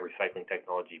or high recycling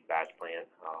technology batch plant.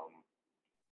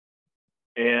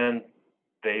 And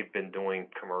they've been doing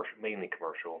commercial, mainly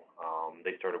commercial.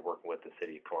 They started working with the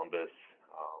city of Columbus.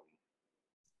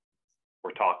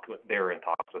 They were in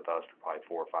talks with us for probably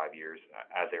 4 or 5 years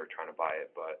as they were trying to buy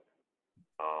it, but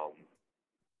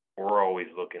we're always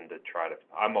looking to try to,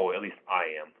 at least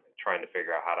I am, trying to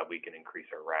figure out how we can increase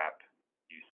our wrap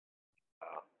use.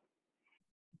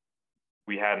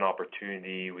 We had an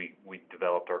opportunity, we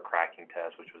developed our cracking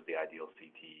test, which was the ideal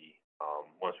CT.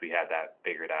 Once we had that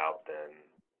figured out, then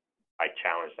I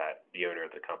challenged the owner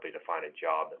of the company to find a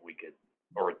job that we could,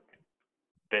 or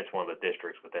convince one of the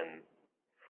districts within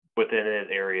his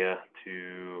area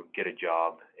to get a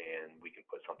job, and we can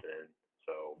put something in.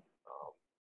 So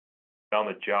found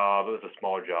the job. It was a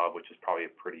smaller job, which is probably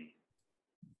pretty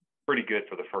good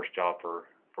for the first job for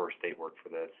state work for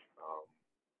this.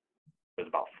 It was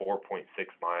about 4.6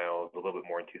 miles, a little bit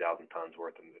more than 2,000 tons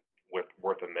worth of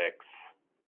mix.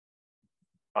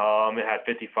 It had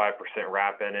 55%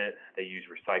 wrap in it. They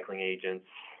used recycling agents.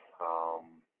 I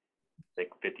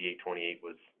think 5828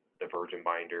 was the virgin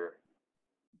binder.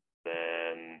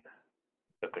 Then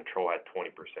the control had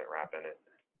 20% wrap in it.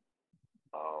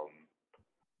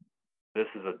 This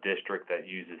is a district that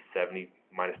uses 70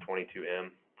 minus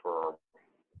 22M for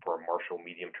a Marshall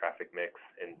medium traffic mix,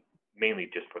 and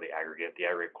mainly just for the aggregate. The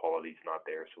aggregate quality is not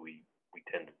there, so we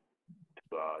tend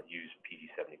to use PD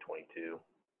 7022.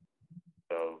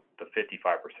 So the 55%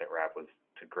 wrap was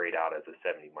to grade out as a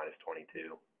 70 minus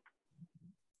 22.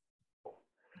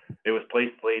 It was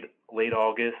placed late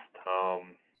August.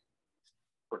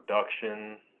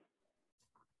 Production,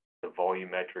 the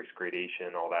volumetrics,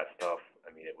 gradation, all that stuff,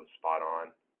 I mean, it was spot on.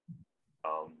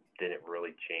 Didn't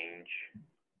really change.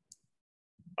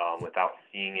 Without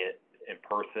seeing it in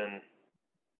person,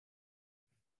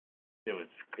 it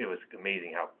was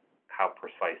amazing how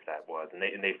precise that was. And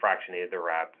they fractionated the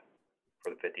wrap for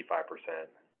the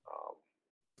 55%.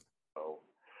 So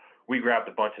we grabbed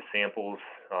a bunch of samples.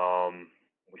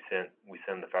 We sent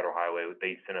the Federal Highway.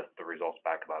 They sent us the results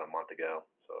back about a month ago.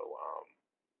 So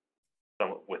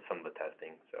with some of the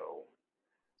testing. So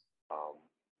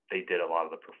they did a lot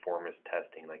of the performance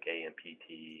testing, like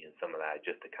AMPT and some of that,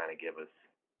 just to kind of give us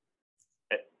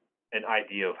an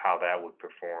idea of how that would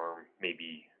perform,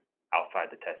 maybe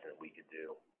outside the testing that we could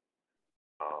do.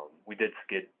 We did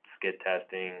skid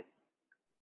testing.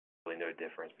 Really no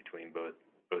difference between both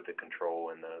the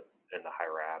control and the high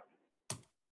wrap.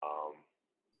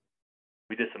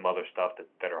 We did some other stuff that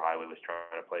Federal Highway was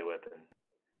trying to play with, and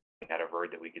we had a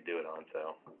vert that we could do it on.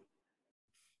 So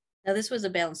now this was a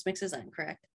balanced mix design,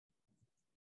 correct?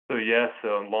 So yes,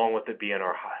 so along with it being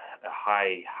our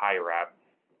high wrap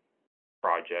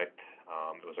project,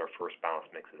 it was our first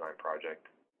balanced mix design project,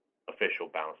 official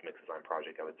balanced mix design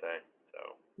project, I would say.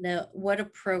 So now, what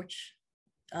approach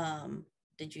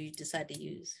did you decide to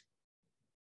use?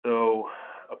 So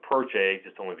approach A,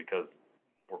 just only because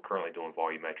we're currently doing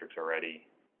volumetrics already,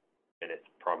 and it's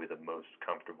probably the most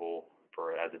comfortable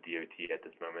as a DOT at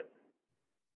this moment.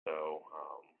 So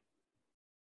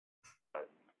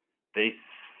they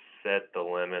set the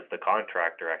limits. The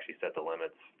contractor actually set the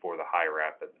limits for the high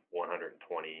wrap at 120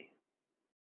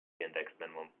 index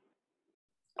minimum.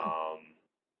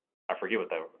 I forget what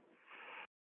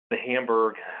the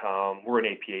Hamburg. We're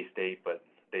an APA state, but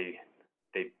they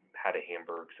had a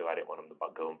Hamburg, so I didn't want them to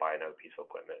go and buy another piece of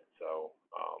equipment. So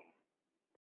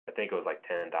I think it was like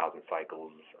 10,000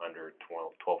 cycles under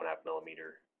 12.5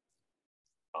 millimeter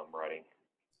writing.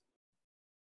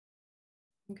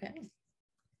 Okay.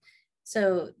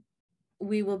 So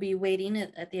we will be waiting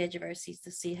at the edge of our seats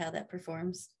to see how that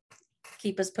performs.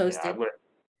 Keep us posted. Yeah,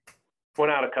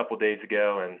 went out a couple days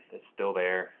ago, and it's still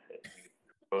there.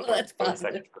 Well, that's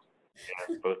positive.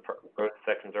 Both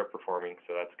sections are performing,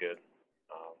 so that's good.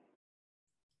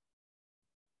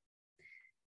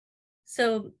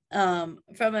 So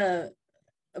from a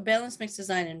balanced mix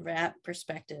design and wrap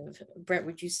perspective, Brett,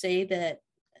 would you say that,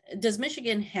 does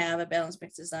Michigan have a balanced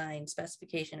mix design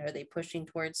specification? Are they pushing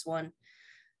towards one?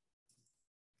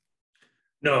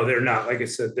 No, they're not. Like I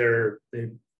said, they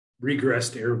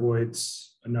regressed air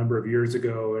voids a number of years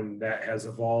ago, and that has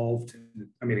evolved.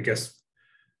 I mean, I guess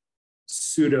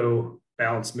pseudo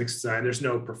balanced mix design. There's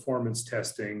no performance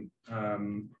testing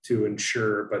to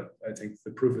ensure, but I think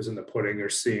the proof is in the pudding. They're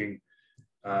seeing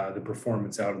the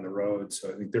performance out on the road. So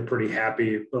I think they're pretty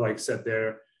happy. But like I said,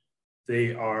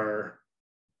 they are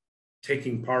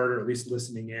taking part, or at least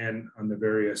listening in on the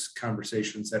various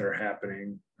conversations that are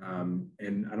happening.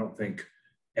 And I don't think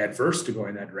adverse to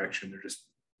going that direction. They're just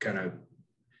kind of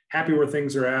happy where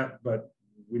things are at, but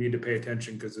we need to pay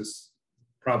attention because this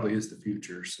probably is the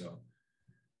future. So.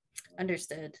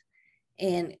 Understood.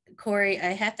 And Corey,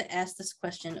 I have to ask this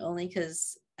question only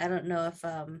because I don't know if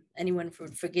anyone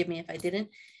would forgive me if I didn't.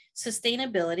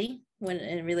 Sustainability when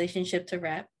in relationship to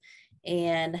RAP,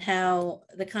 and how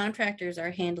the contractors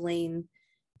are handling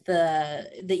the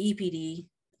EPD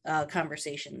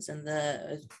conversations and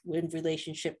in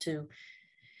relationship to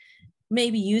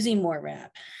maybe using more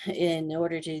RAP in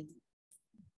order to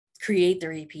create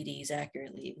their EPDs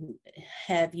accurately.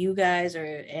 Have you guys or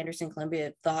Anderson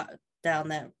Columbia thought down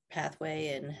that pathway,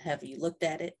 and have you looked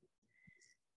at it?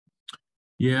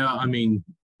 Yeah, I mean,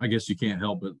 I guess you can't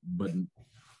help it, but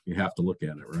you have to look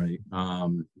at it, right?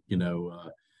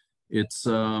 It's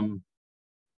I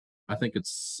think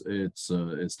it's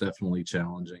definitely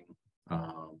challenging.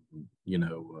 Of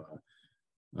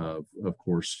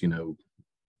course,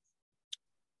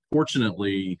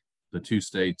 fortunately, the two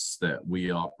states that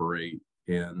we operate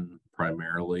in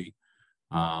primarily,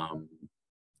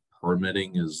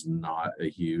 permitting is not a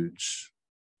huge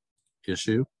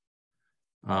issue.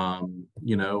 So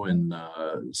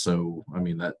I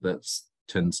mean that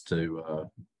tends to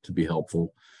be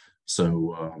helpful.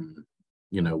 So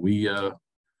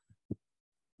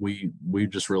we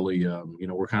just really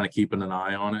we're kind of keeping an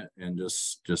eye on it and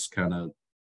just kind of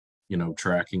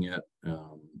tracking it,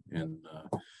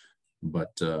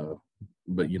 but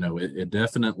it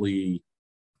definitely,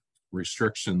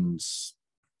 restrictions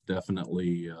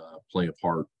definitely play a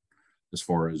part as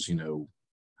far as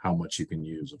how much you can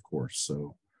use, of course.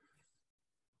 So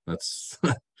that's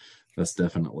that's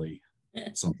definitely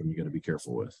something you got to be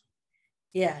careful with.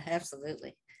 Yeah,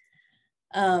 absolutely.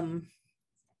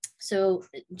 So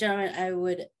gentlemen, I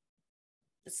would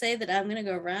say that I'm going to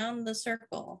go around the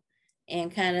circle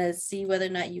and kind of see whether or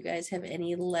not you guys have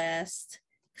any last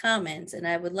comments. And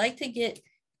I would like to get,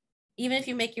 even if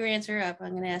you make your answer up,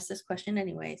 I'm going to ask this question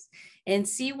anyways, and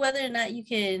see whether or not you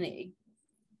can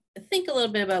think a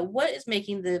little bit about what is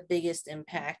making the biggest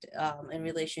impact in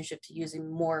relationship to using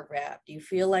more RAP. Do you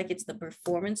feel like it's the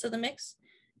performance of the mix,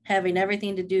 having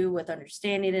everything to do with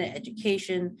understanding it,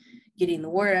 education, getting the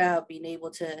word out, being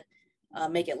able to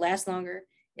make it last longer?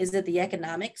 Is it the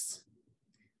economics?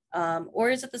 Or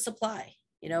is it the supply?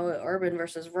 Urban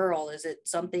versus rural? Is it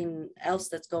something else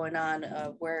that's going on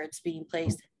where it's being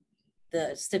placed,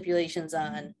 the stipulations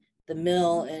on the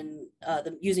mill and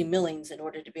using millings in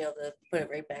order to be able to put it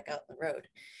right back out on the road?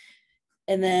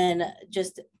 And then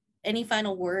just any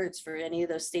final words for any of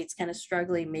those states kind of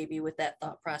struggling maybe with that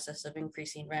thought process of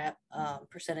increasing RAP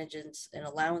percentages and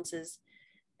allowances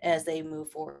as they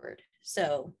move forward.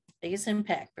 So biggest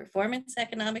impact, performance,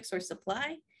 economics, or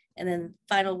supply? And then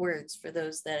final words for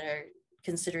those that are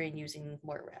considering using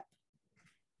more RAP.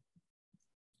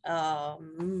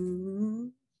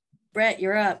 Brett,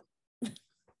 you're up.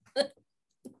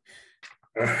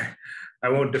 I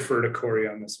won't defer to Corey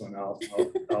on this one. I'll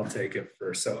take it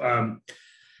first.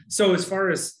 So as far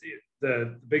as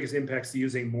the biggest impacts to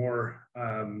using more,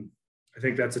 I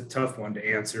think that's a tough one to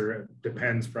answer. It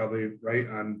depends probably right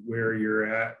on where you're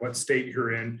at, what state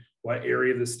you're in, what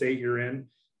area of the state you're in.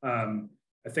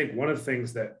 I think one of the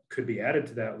things that could be added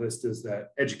to that list is that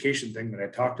education thing that I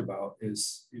talked about,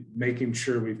 is making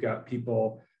sure we've got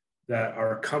people that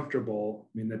are comfortable. I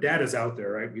mean, the data's out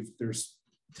there, right? There's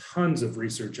tons of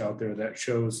research out there that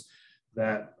shows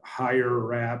that higher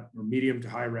RAP or medium to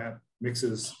high RAP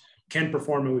mixes can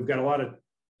perform. And we've got a lot of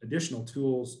additional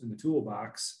tools in the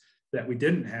toolbox that we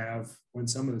didn't have when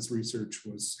some of this research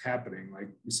was happening, like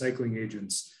recycling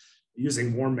agents,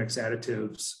 using warm mix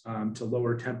additives to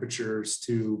lower temperatures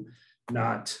to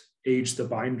not age the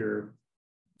binder,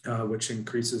 which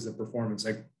increases the performance.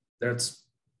 Like that's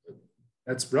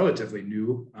relatively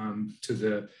new to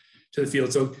the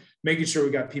field. So making sure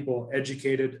we got people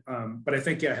educated, but I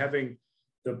think having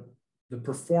the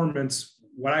performance.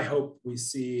 What I hope we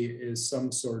see is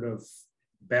some sort of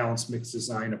balanced mix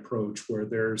design approach where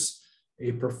there's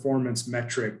a performance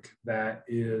metric that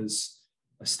is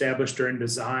established during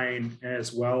design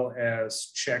as well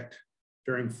as checked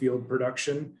during field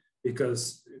production.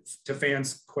 Because to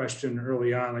Fan's question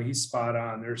early on, like he's spot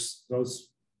on. There's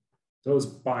those those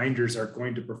binders are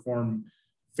going to perform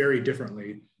very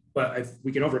differently. But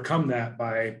we can overcome that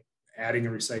by adding a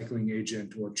recycling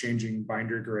agent or changing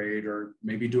binder grade, or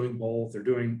maybe doing both, or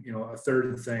doing, you know, a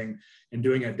third thing and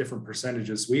doing it at different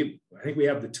percentages. I think we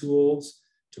have the tools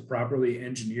to properly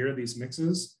engineer these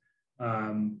mixes,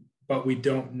 but we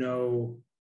don't know,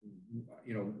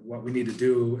 you know, what we need to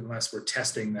do unless we're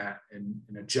testing that and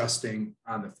adjusting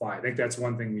on the fly. I think that's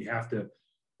one thing we have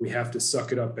to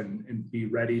suck it up and be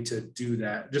ready to do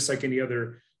that, just like any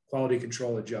other quality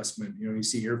control adjustment. You know, you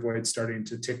see air voids starting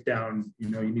to tick down, you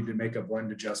know, you need to make a blend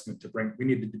adjustment we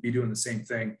need to be doing the same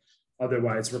thing.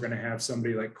 Otherwise, we're going to have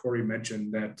somebody like Corey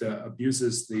mentioned that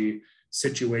abuses the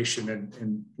situation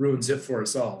and ruins it for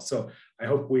us all. So I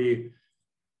hope we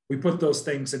put those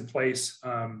things in place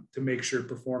to make sure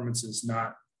performance is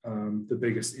not the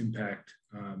biggest impact.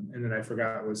 And then I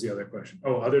forgot what was the other question.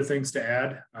 Oh, other things to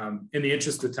add. In the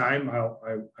interest of time,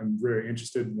 I'm very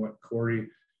interested in what Corey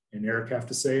and Eric have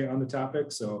to say on the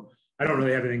topic. So I don't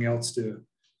really have anything else to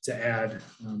add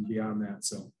beyond that.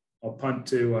 So I'll punt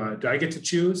to, do I get to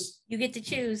choose? You get to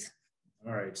choose.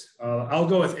 All right. I'll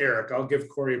go with Eric. I'll give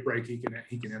Corey a break. He can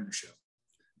end the show.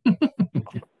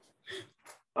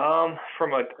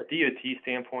 From a DOT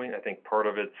standpoint, I think part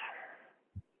of it's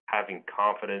having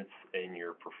confidence in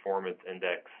your performance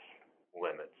index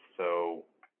limits. So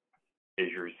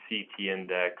is your CT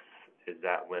index, is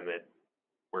that limit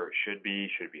where it should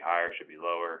be higher, should be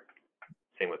lower?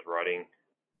 Same with rutting.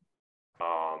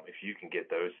 If you can get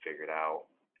those figured out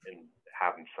and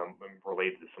having some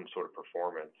related to some sort of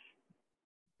performance,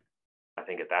 I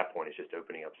think at that point it's just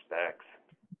opening up specs.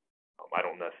 I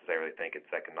don't necessarily think it's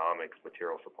economics,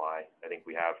 material supply. I think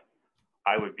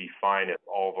I would be fine if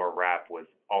all of our wrap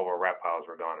piles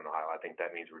were gone in Ohio. I think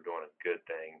that means we're doing a good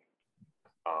thing.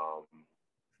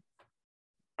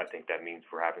 I think that means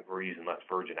we're using less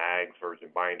virgin ags, virgin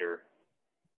binder,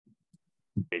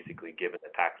 basically giving the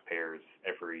taxpayers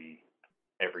every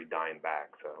dime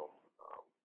back. So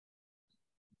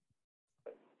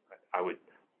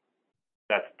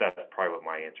that's probably what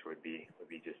my answer would be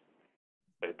just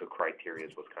the criteria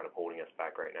is what's kind of holding us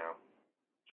back right now.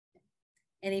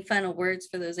 Any final words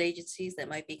for those agencies that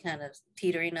might be kind of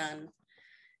teetering on,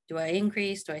 do I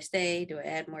increase, do I stay, do I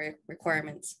add more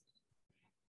requirements?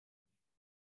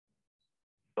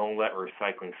 Don't let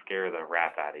recycling scare the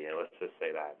wrap out of you. Let's just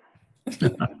say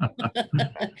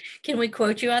that. Can we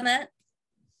quote you on that?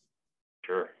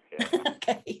 Sure. Yeah.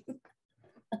 Okay.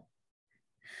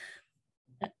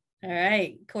 All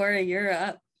right, Corey, you're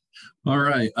up. All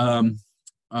right.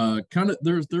 Kind of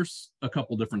there's a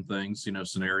couple different things, you know,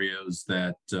 scenarios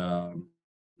that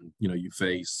you know, you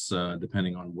face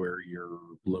depending on where you're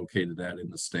located at in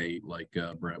the state, like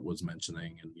Brett was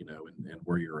mentioning, and you know, and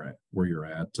where you're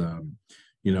at.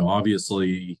 You know,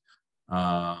 obviously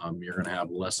you're going to have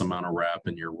less amount of wrap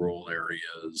in your rural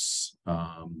areas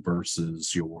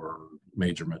versus your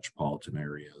major metropolitan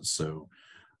areas. So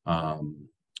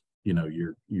you know,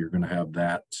 you're going to have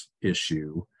that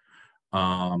issue.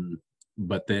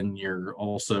 But then you're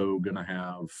also going to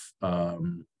have,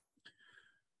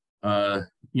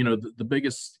 you know, the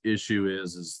biggest issue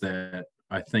is that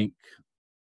I think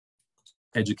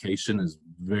education is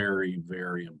very,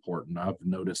 very important. I've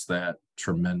noticed that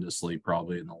tremendously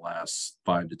probably in the last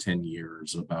 5 to 10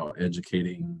 years about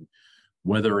educating,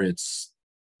 whether it's,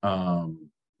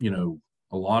 you know,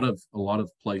 a lot of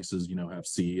places, you know, have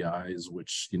CEIs,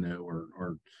 which, you know,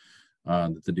 are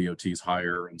that the DOTs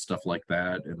hire and stuff like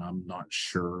that. And I'm not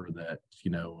sure that,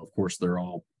 you know, of course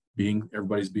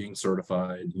everybody's being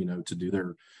certified, you know, to do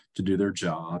their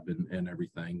job and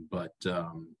everything. But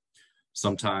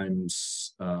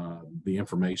sometimes the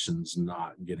information's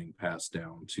not getting passed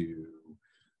down to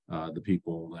the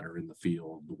people that are in the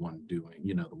field, the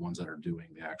ones that are doing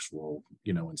the actual,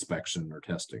 you know, inspection or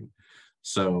testing.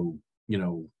 So, you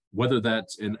know, whether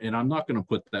that's, and I'm not going to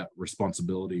put that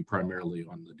responsibility primarily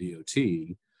on the DOT.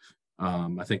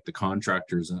 I think the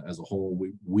contractors as a whole,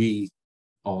 we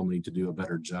all need to do a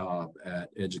better job at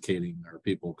educating our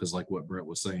people, because like what Brett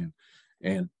was saying,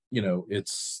 and you know,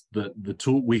 it's the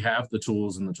tool, we have the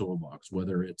tools in the toolbox,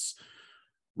 whether it's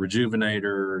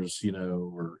rejuvenators, you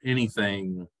know, or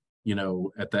anything, you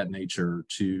know, at that nature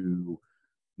to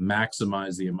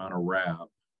maximize the amount of wrap.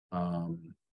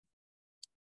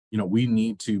 You know, we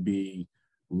need to be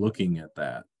looking at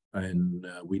that, and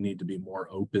we need to be more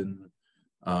open.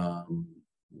 But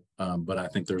I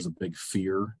think there's a big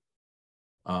fear,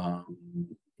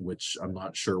 which I'm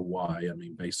not sure why. I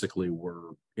mean, basically,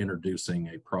 we're introducing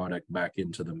a product back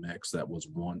into the mix that was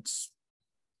once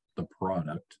the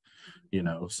product, you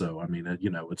know. So I mean, you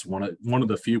know, it's one of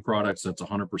the few products that's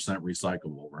 100%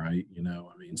 recyclable, right? You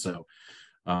know, I mean, so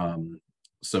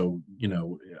you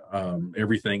know,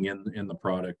 everything in the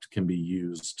product can be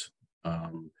used.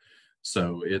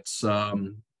 So it's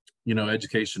you know,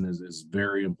 education is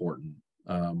very important,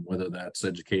 whether that's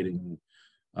educating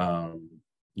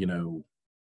you know,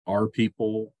 our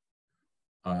people,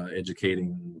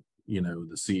 educating, you know,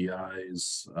 the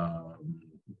CEIs,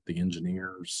 the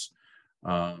engineers.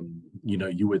 You know,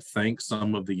 you would think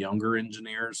some of the younger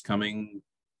engineers coming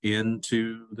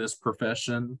into this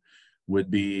profession would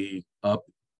be up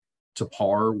to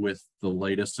par with the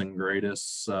latest and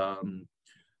greatest,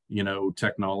 you know,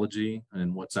 technology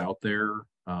and what's out there.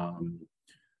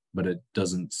 But it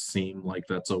doesn't seem like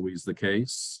that's always the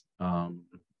case.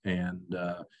 And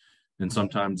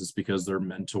sometimes it's because they're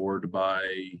mentored by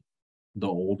the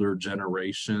older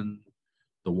generation,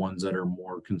 the ones that are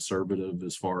more conservative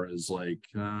as far as like,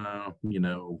 you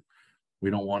know, we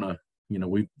don't want to, you know,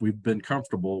 we've been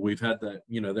comfortable. We've had that,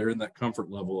 you know, they're in that comfort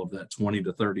level of that 20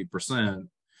 to 30%.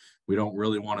 We don't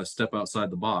really want to step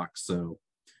outside the box. So,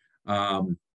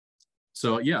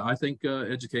 so yeah, I think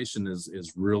education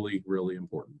is really, really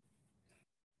important.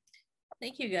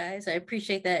 Thank you, guys. I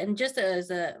appreciate that. And just as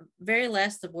a very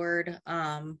last word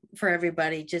for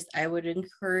everybody, just I would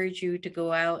encourage you to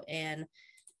go out and,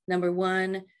 number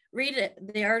one, read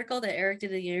the article that Eric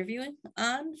did the interviewing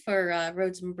on for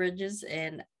Roads and Bridges,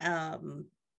 and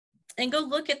go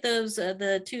look at those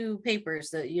the two papers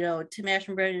that, you know, Tim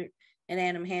Ashenbrand and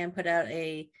Adam Hand put out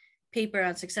a paper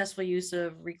on successful use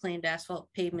of reclaimed asphalt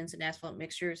pavements and asphalt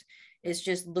mixtures. It's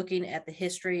just looking at the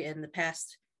history and the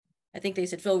past, I think they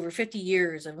said for over 50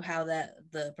 years of how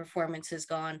the performance has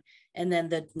gone. And then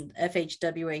the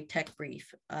FHWA tech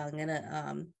brief.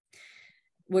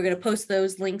 We're gonna post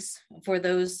those links for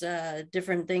those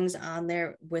different things on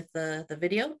there with the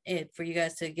video for you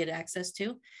guys to get access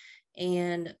to.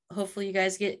 And hopefully you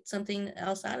guys get something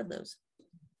else out of those.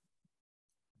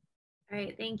 All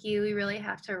right, thank you. We really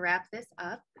have to wrap this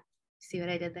up. See what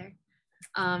I did there?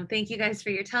 Thank you guys for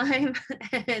your time.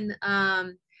 And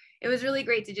it was really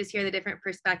great to just hear the different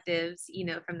perspectives, you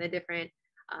know, from the different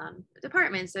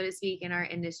departments, so to speak, in our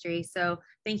industry. So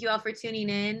thank you all for tuning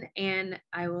in, and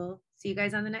I will see you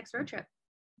guys on the next road trip.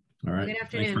 All right. Good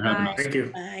afternoon. Bye. Thank you.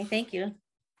 Bye. Thank you.